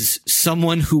 was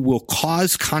someone who will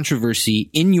cause controversy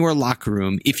in your locker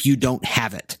room if you don't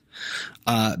have it.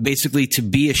 basically to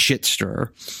be a shit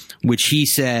stirrer, which he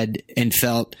said and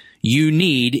felt you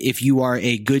need if you are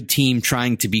a good team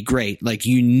trying to be great. Like,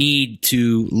 you need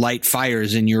to light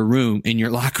fires in your room, in your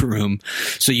locker room,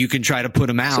 so you can try to put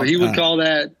them out. So he would call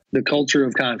that the culture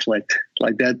of conflict.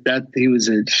 Like that he was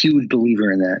a huge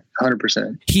believer in that,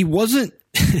 100%. He wasn't.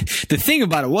 The thing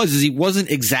about it is he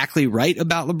wasn't exactly right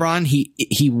about LeBron.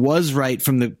 He was right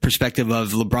from the perspective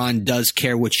of LeBron does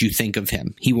care what you think of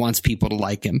him. He wants people to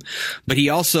like him, but he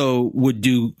also would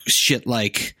do shit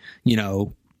like,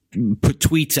 put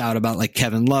tweets out about like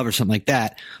Kevin Love or something like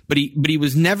that. But he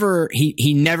was never,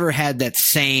 he never had that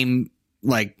same,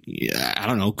 like, I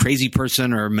don't know, crazy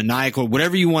person or maniacal,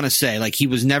 whatever you want to say. Like, he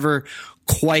was never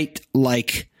quite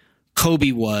like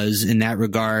Kobe was in that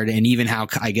regard, and even how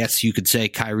I guess you could say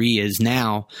Kyrie is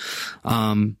now.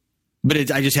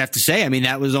 But I just have to say, I mean,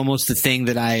 that was almost the thing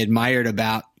that I admired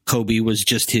about Kobe, was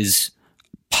just his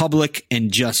public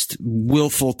and just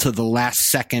willful to the last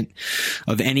second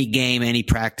of any game, any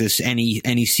practice,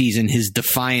 any season, his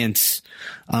defiance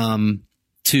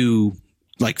to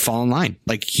like fall in line.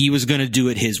 Like, he was going to do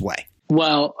it his way.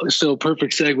 Well, so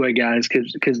perfect segue, guys,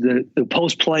 because the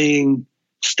post-playing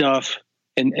stuff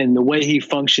and the way he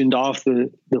functioned off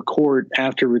the court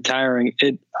after retiring,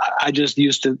 I just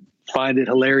used to find it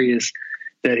hilarious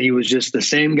that he was just the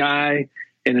same guy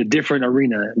in a different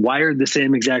arena, wired the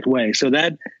same exact way. So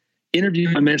that interview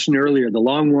I mentioned earlier, the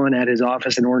long one at his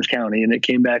office in Orange County, and it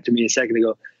came back to me a second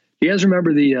ago. Do you guys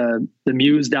remember the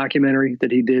Muse documentary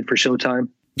that he did for Showtime?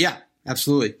 Yeah,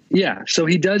 absolutely. Yeah. So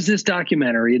he does this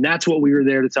documentary, and that's what we were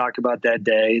there to talk about that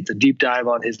day. It's a deep dive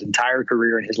on his entire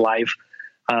career and his life.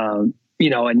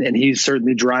 And he's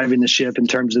certainly driving the ship in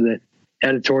terms of the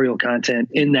editorial content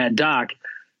in that doc.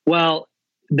 Well,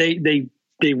 they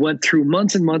went through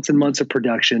months and months and months of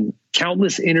production,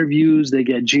 countless interviews. They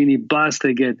get Jeannie Buss,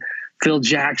 they get Phil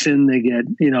Jackson, they get,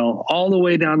 all the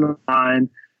way down the line.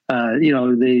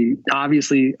 They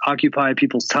obviously occupy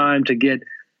people's time to get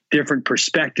different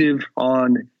perspective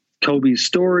on Kobe's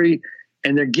story.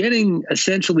 And they're getting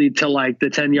essentially to like the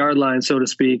 10-yard line, so to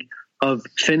speak, of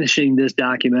finishing this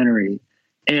documentary.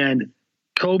 And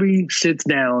Kobe sits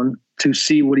down to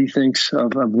see what he thinks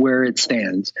of where it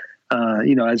stands,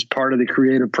 as part of the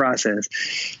creative process.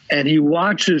 And he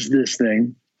watches this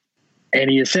thing and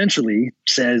he essentially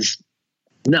says,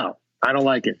 no, I don't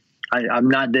like it. I'm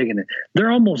not digging it.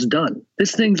 They're almost done.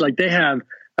 This thing's like, they have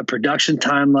a production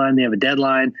timeline. They have a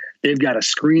deadline. They've got a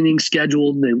screening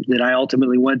scheduled that I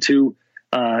ultimately went to,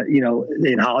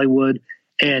 in Hollywood.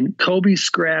 And Kobe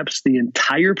scraps the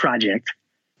entire project,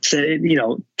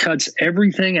 cuts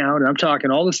everything out. And I'm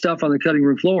talking all the stuff on the cutting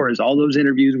room floor is all those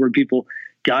interviews where people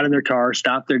got in their car,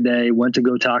 stopped their day, went to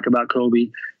go talk about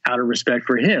Kobe out of respect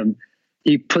for him.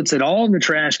 He puts it all in the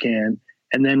trash can.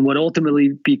 And then what ultimately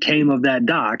became of that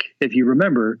doc, if you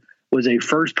remember, was a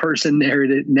first person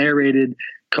narrated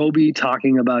Kobe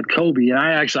talking about Kobe. And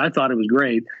I thought it was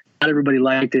great. Not everybody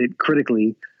liked it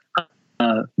critically.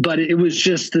 But it was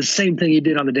just the same thing he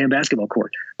did on the damn basketball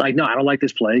court. Like, no, I don't like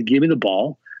this play. Give me the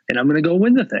ball, and I'm going to go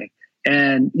win the thing.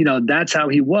 And, that's how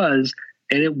he was.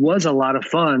 And it was a lot of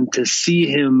fun to see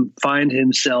him find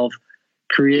himself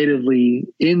creatively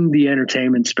in the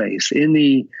entertainment space, in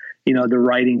the, the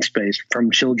writing space, from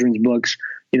children's books,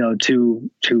 to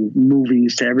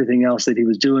movies, to everything else that he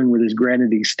was doing with his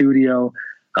Granity studio.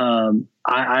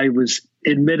 I was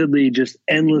admittedly just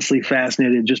endlessly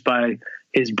fascinated just by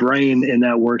his brain in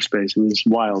that workspace. It was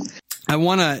wild.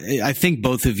 I think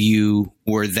both of you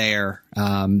were there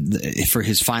for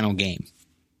his final game.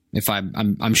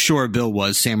 I'm sure Bill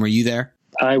was. Sam, were you there?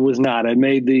 I was not. I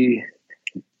made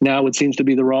now what seems to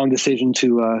be the wrong decision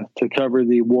to cover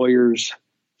the Warriors'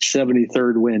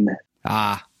 73rd win.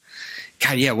 God,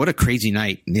 yeah, what a crazy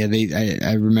night. Yeah,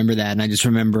 I remember that, and I just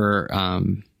remember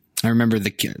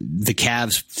the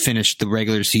Cavs finished the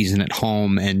regular season at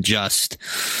home, and just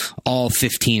all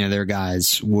 15 of their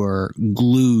guys were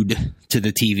glued to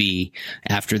the TV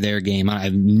after their game. I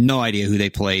have no idea who they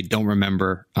played, don't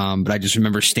remember, but I just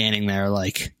remember standing there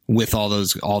like with all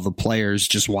the players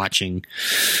just watching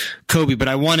Kobe. But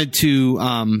I wanted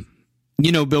to,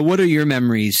 Bill, what are your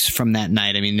memories from that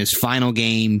night? I mean, this final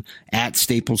game at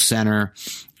Staples Center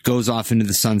goes off into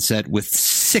the sunset with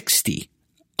 60.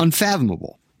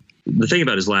 Unfathomable. The thing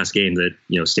about his last game that,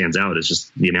 stands out is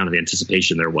just the amount of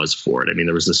anticipation there was for it. I mean,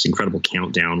 there was this incredible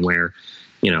countdown where,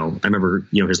 I remember,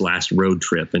 his last road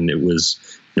trip, and it was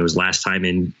last time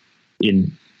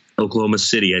in Oklahoma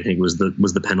City, I think was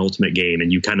the penultimate game.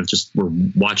 And you kind of just were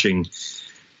watching,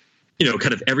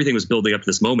 kind of everything was building up to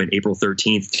this moment, April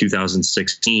 13th,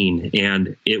 2016.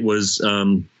 And it was,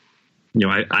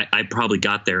 I probably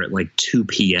got there at like 2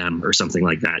 p.m. or something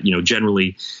like that.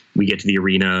 Generally we get to the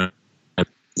arena,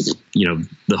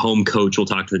 the home coach will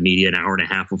talk to the media an hour and a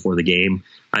half before the game.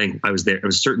 I think I was there. I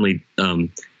was certainly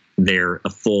there a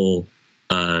full,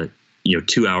 2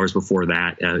 hours before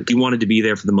that. He wanted to be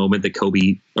there for the moment that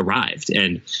Kobe arrived.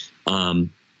 And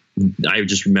I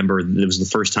just remember it was the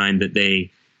first time that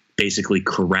they basically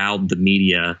corralled the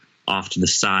media off to the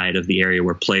side of the area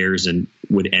where players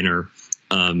would enter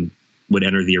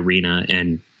the arena,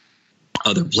 and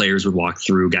other players would walk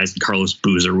through. Guys, Carlos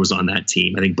Boozer was on that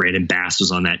team. I think Brandon Bass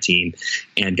was on that team,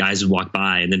 and guys would walk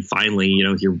by. And then finally,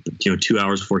 here, 2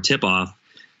 hours before tip off,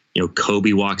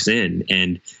 Kobe walks in,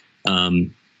 and,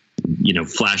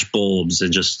 flash bulbs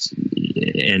and just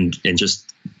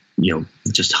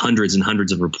hundreds and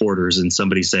hundreds of reporters. And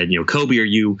somebody said, Kobe, are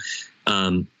you,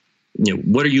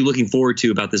 what are you looking forward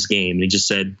to about this game? And he just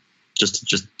said,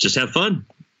 just have fun.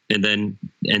 And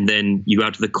then you go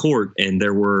out to the court, and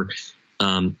there were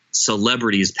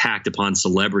celebrities packed upon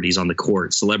celebrities on the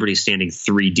court, celebrities standing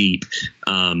 3 deep,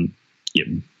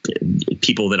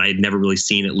 people that I had never really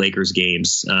seen at Lakers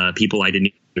games, people I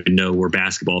didn't even know were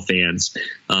basketball fans,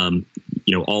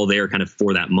 all there kind of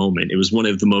for that moment. It was one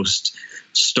of the most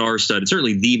star-studded,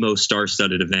 certainly the most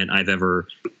star-studded event I've ever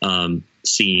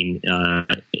seen.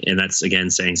 And that's, again,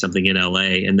 saying something in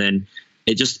LA. And then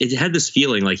it had this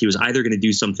feeling like he was either going to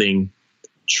do something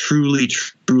truly,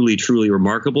 truly, truly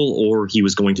remarkable, or he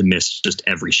was going to miss just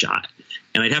every shot.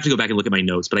 And I'd have to go back and look at my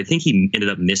notes, but I think he ended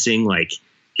up missing like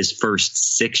his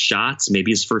first 6 shots,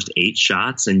 maybe his first 8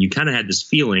 shots. And you kind of had this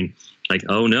feeling like,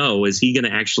 oh no, is he going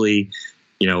to actually,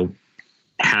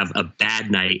 have a bad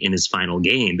night in his final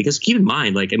game? Because keep in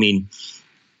mind,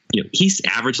 he's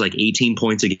averaged like 18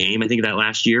 points a game, I think, that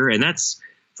last year. And that's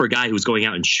for a guy who was going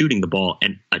out and shooting the ball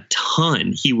and a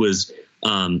ton. He was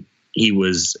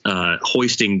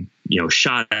hoisting,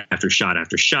 shot after shot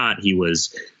after shot. He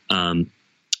was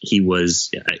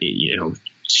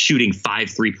shooting 5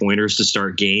 3-pointers to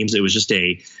start games. It was just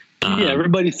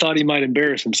everybody thought he might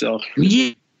embarrass himself.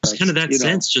 Yeah, it's kind of that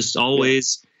sense, just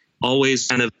always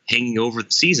kind of hanging over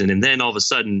the season. And then all of a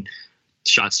sudden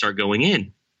shots start going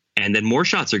in, and then more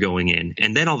shots are going in.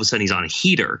 And then all of a sudden he's on a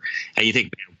heater, and you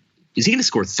think, man, is he going to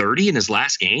score 30 in his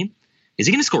last game? Is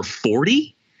he going to score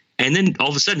 40? And then all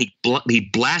of a sudden he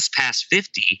blasts past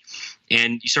 50,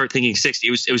 and you start thinking 60.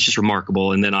 It was just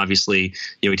remarkable. And then obviously,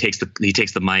 he takes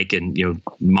the mic and,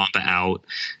 Mamba out,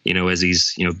 as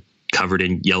he's, covered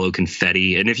in yellow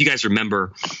confetti. And if you guys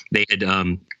remember, they had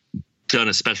done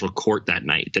a special court that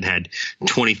night that had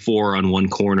 24 on one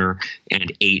corner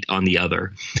and 8 on the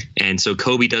other. And so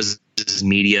Kobe does his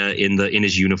media in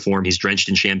his uniform. He's drenched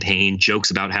in champagne,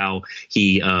 jokes about how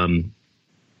he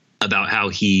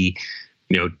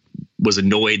was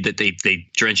annoyed that they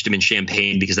drenched him in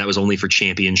champagne because that was only for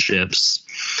championships.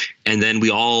 And then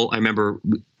I remember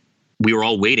we were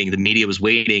all waiting. The media was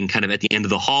waiting kind of at the end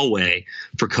of the hallway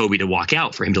for Kobe to walk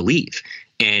out, for him to leave.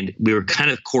 And we were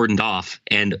kind of cordoned off.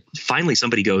 And finally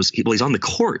somebody goes, well, he's on the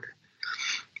court.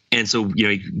 And so,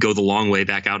 you go the long way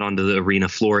back out onto the arena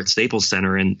floor at Staples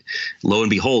Center. And lo and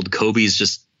behold, Kobe's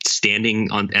just standing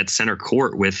at center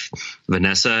court with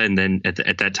Vanessa. And then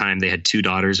at that time they had 2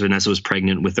 daughters. Vanessa was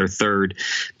pregnant with their third,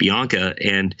 Bianca.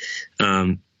 And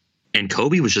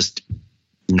Kobe was just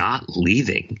not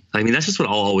leaving. I mean, that's just what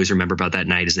I'll always remember about that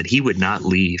night, is that he would not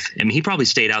leave. I mean, he probably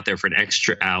stayed out there for an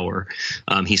extra hour.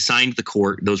 He signed the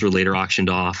court. Those were later auctioned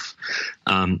off.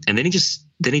 And then he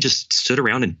just stood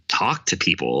around and talked to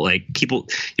people. Like people,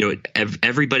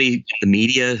 everybody in the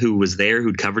media who was there,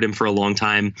 who'd covered him for a long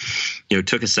time,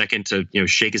 took a second to,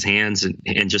 shake his hands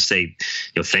and just say,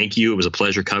 thank you. It was a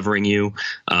pleasure covering you.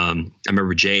 I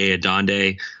remember J.A.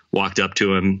 Adonde walked up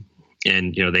to him,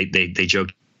 and, they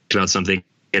joked about something.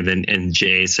 And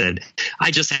Jay said, I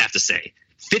just have to say,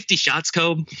 50 shots,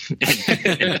 Kobe.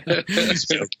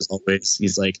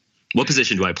 He's like, what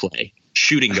position do I play?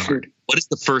 Shooting guard. What is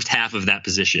the first half of that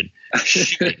position?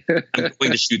 Shooting. I'm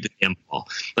going to shoot the damn ball.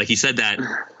 Like, he said that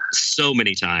so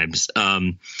many times.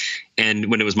 And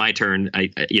when it was my turn, I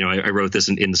wrote this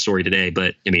in the story today,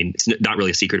 but I mean, it's not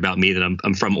really a secret about me that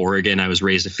I'm from Oregon. I was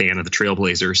raised a fan of the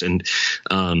Trailblazers, and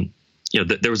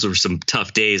there were some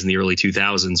tough days in the early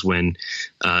 2000s when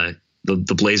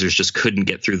the Blazers just couldn't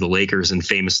get through the Lakers, and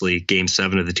famously Game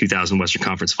 7 of the 2000 Western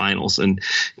Conference Finals. And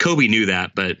Kobe knew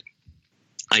that, but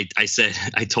I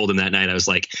told him that night, I was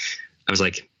like,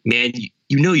 man,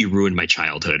 you ruined my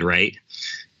childhood, right?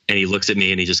 And he looks at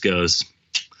me and he just goes,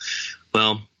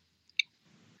 well,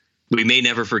 we may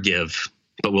never forgive,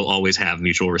 but we'll always have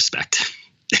mutual respect.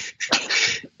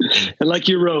 And like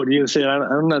you wrote, you said,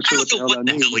 I'm not sure what the hell that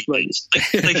means.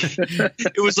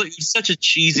 It was like such a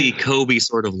cheesy Kobe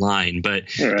sort of line, but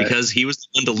because he was the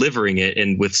one delivering it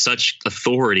and with such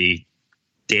authority,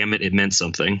 damn it meant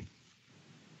something.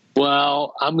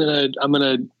 Well, I'm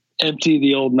gonna empty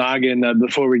the old noggin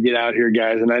before we get out here,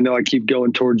 guys. And I know I keep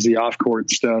going towards the off-court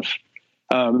stuff.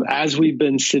 As we've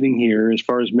been sitting here, as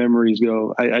far as memories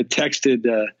go, I texted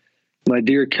my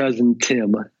dear cousin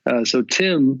Tim. So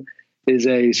Tim is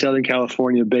a Southern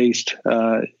California-based.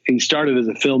 He started as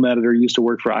a film editor, used to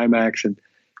work for IMAX, and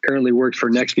currently works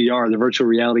for NextVR, the virtual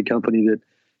reality company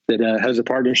that has a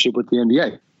partnership with the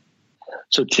NBA.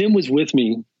 So Tim was with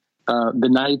me the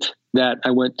night that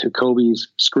I went to Kobe's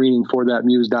screening for that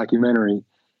Muse documentary,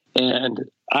 and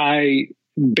I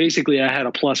had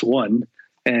a +1,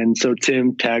 and so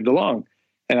Tim tagged along,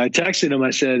 and I texted him. I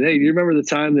said, "Hey, do you remember the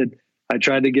time that I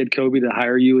tried to get Kobe to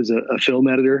hire you as a film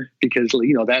editor?" Because,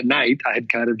 that night I had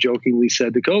kind of jokingly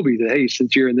said to Kobe that, "Hey,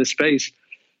 since you're in this space,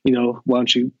 why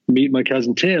don't you meet my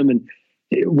cousin Tim?" And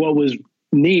what was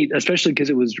neat, especially because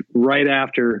it was right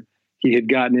after he had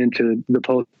gotten into the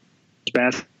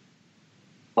post-basketball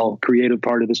creative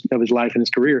part of his life and his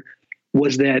career,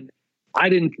 was that I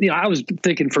didn't, I was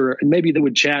thinking for maybe they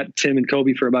would chat Tim and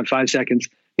Kobe for about 5 seconds.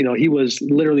 He was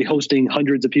literally hosting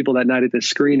hundreds of people that night at this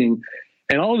screening.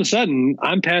 And all of a sudden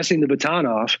I'm passing the baton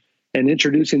off and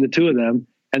introducing the two of them.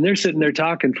 And they're sitting there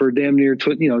talking for damn near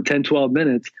 10, 12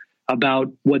 minutes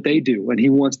about what they do. And he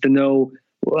wants to know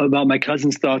about my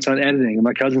cousin's thoughts on editing and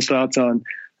my cousin's thoughts on,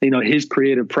 his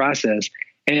creative process.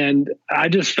 And I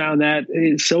just found that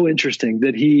so interesting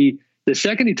that the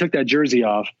second he took that jersey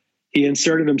off, he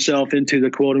inserted himself into the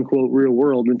quote unquote real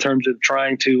world in terms of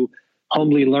trying to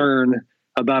humbly learn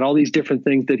about all these different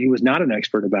things that he was not an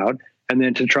expert about. And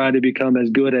then to try to become as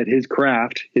good at his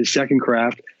craft, his second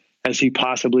craft, as he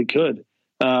possibly could.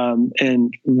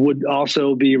 And would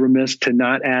also be remiss to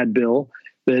not add, Bill,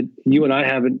 that you and I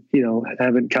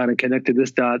haven't kind of connected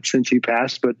this dot since he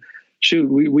passed, but shoot,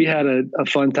 we had a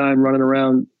fun time running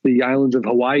around the islands of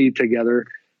Hawaii together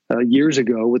years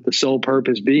ago with the sole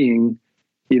purpose being,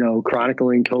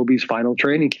 chronicling Kobe's final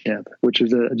training camp, which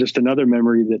is just another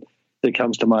memory that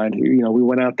comes to mind. We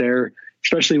went out there,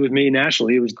 especially with me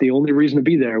nationally. It was the only reason to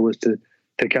be there was to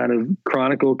kind of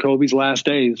chronicle Kobe's last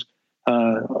days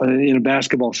in a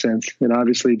basketball sense. And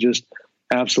obviously just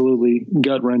absolutely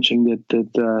gut wrenching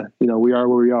that we are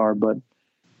where we are, but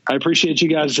I appreciate you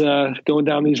guys going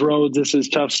down these roads. This is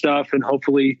tough stuff, and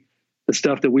hopefully the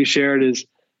stuff that we shared is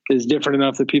different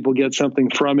enough that people get something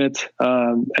from it.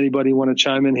 Anybody want to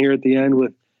chime in here at the end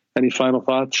with any final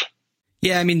thoughts?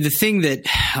 Yeah, I mean, the thing that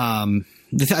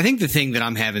I think the thing that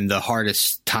I'm having the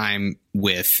hardest time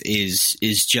with is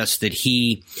just that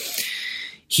he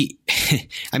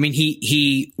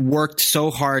worked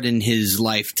so hard in his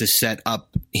life to set up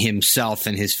himself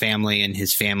and his family and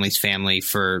his family's family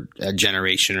for a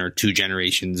generation or two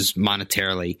generations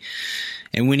monetarily.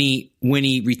 And when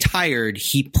he retired,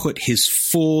 he put his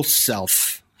full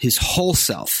self, his whole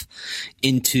self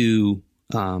into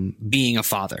being a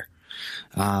father.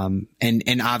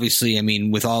 And obviously, I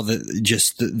mean, with all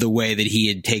the way that he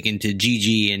had taken to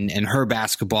Gigi and her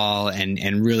basketball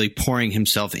and really pouring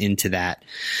himself into that.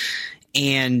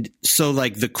 And so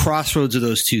like the crossroads of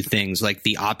those two things, like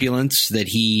the opulence that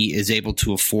he is able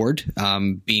to afford,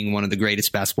 being one of the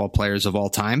greatest basketball players of all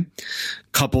time,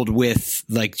 coupled with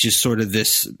like just sort of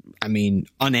this,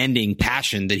 unending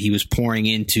passion that he was pouring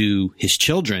into his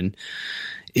children,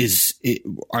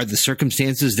 are the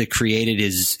circumstances that created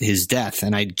his death.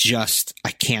 And I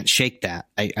can't shake that.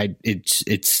 It's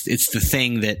the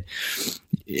thing that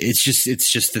it's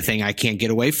just the thing I can't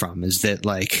get away from, is that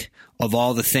like of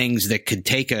all the things that could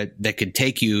take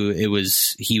you,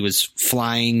 he was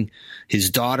flying his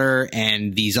daughter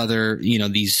and these other,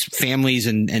 these families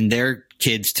and their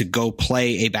kids to go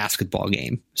play a basketball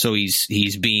game. So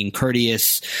he's being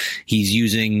courteous. He's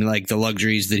using like the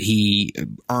luxuries that he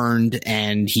earned,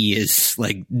 and he is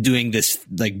like doing this,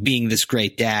 like being this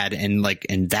great dad, and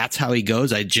that's how he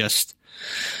goes. That's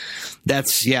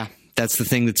the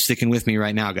thing that's sticking with me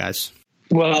right now, guys.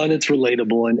 Well, and it's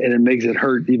relatable, and it makes it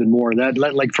hurt even more. That,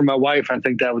 like for my wife, I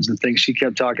think that was the thing she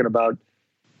kept talking about.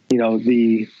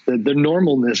 The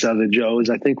normalness of it, Joe, is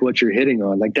I think what you're hitting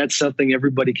on. Like that's something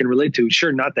everybody can relate to.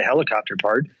 Sure, not the helicopter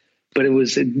part, but it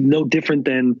was no different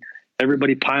than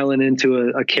everybody piling into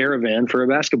a caravan for a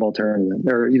basketball tournament,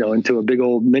 or into a big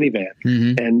old minivan.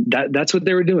 Mm-hmm. And that's what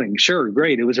they were doing. Sure,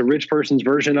 great. It was a rich person's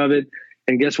version of it.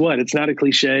 And guess what? It's not a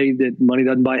cliche that money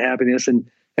doesn't buy happiness, and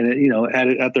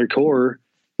at their core,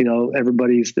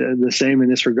 everybody's the same in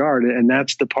this regard. And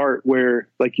that's the part where,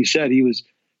 like you said, he was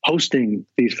hosting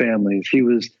these families. He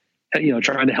was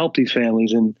trying to help these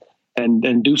families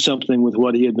and do something with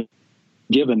what he had been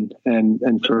given,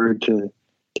 and for it to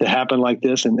happen like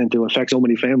this and to affect so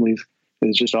many families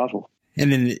is just awful.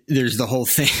 And then there's the whole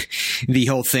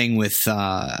thing with,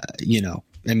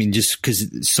 just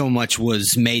because so much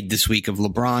was made this week of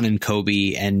LeBron and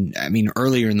Kobe. And I mean,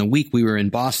 earlier in the week, we were in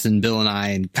Boston, Bill and I,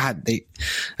 and God,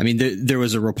 there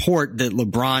was a report that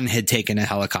LeBron had taken a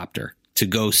helicopter to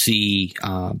go see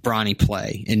Bronny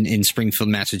play in Springfield,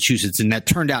 Massachusetts, and that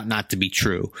turned out not to be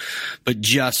true. But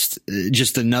just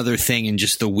another thing, and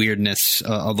just the weirdness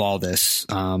of all this,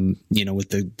 with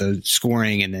the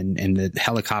scoring and the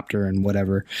helicopter and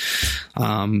whatever.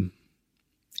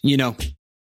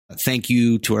 Thank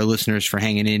you to our listeners for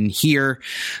hanging in here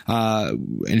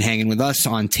and hanging with us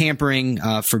on Tampering.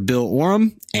 For Bill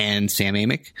Oram and Sam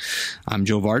Amick, I'm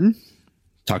Joe Vardon.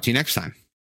 Talk to you next time.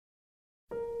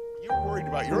 Worried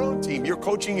about your own team. You're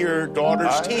coaching your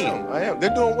daughter's team. I am.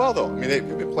 They're doing well, though. I mean, they've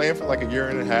been playing for like a year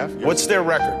and a half. What's their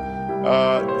record?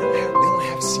 They don't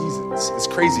have seasons. It's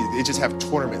crazy. They just have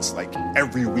tournaments like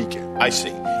every weekend. I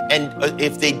see. And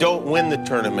if they don't win the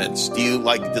tournaments, do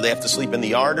they have to sleep in the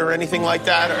yard or anything like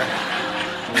that?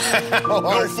 Or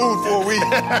no food for a week.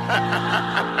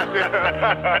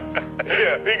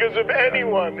 Yeah, because if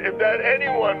anyone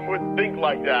would think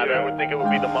like that, I would think it would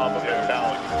be the Mamba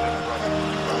mentality.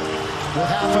 With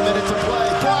half a minute to play.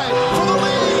 Bryant for the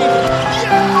lead.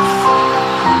 Yes!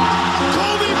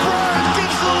 Kobe Bryant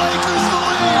gives the Lakers the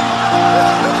lead.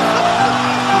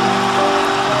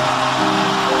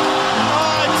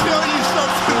 I tell you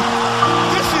something.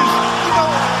 This is,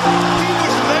 he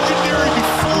was legendary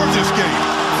before this game.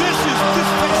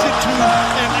 This takes it to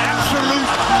an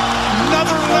absolute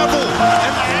another level.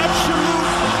 An absolute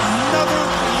another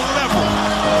level.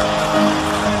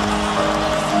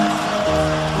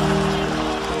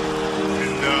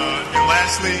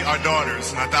 Lastly, our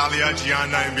daughters, Natalia,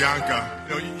 Gianna, and Bianca.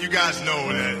 You guys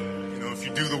know that, if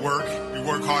you do the work, you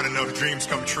work hard enough, dreams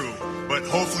come true. But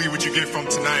hopefully what you get from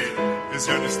tonight is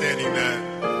the understanding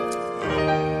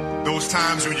that those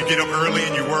times when you get up early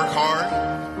and you work hard,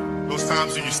 those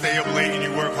times when you stay up late and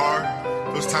you work hard,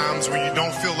 those times when you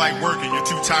don't feel like working, you're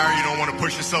too tired, you don't want to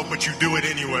push yourself, but you do it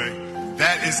anyway.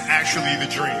 That is actually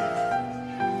the dream.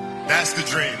 That's the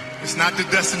dream. It's not the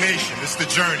destination, it's the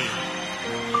journey.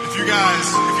 If you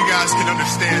guys can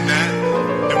understand that,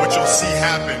 then what you'll see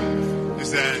happen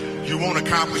is that you won't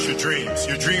accomplish your dreams.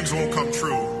 Your dreams won't come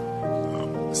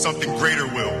true. Something greater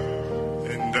will.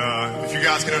 And if you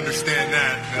guys can understand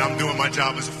that, then I'm doing my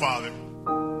job as a father.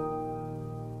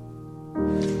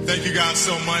 Thank you guys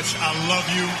so much. I love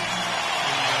you.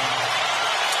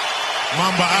 And,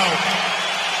 Mamba out.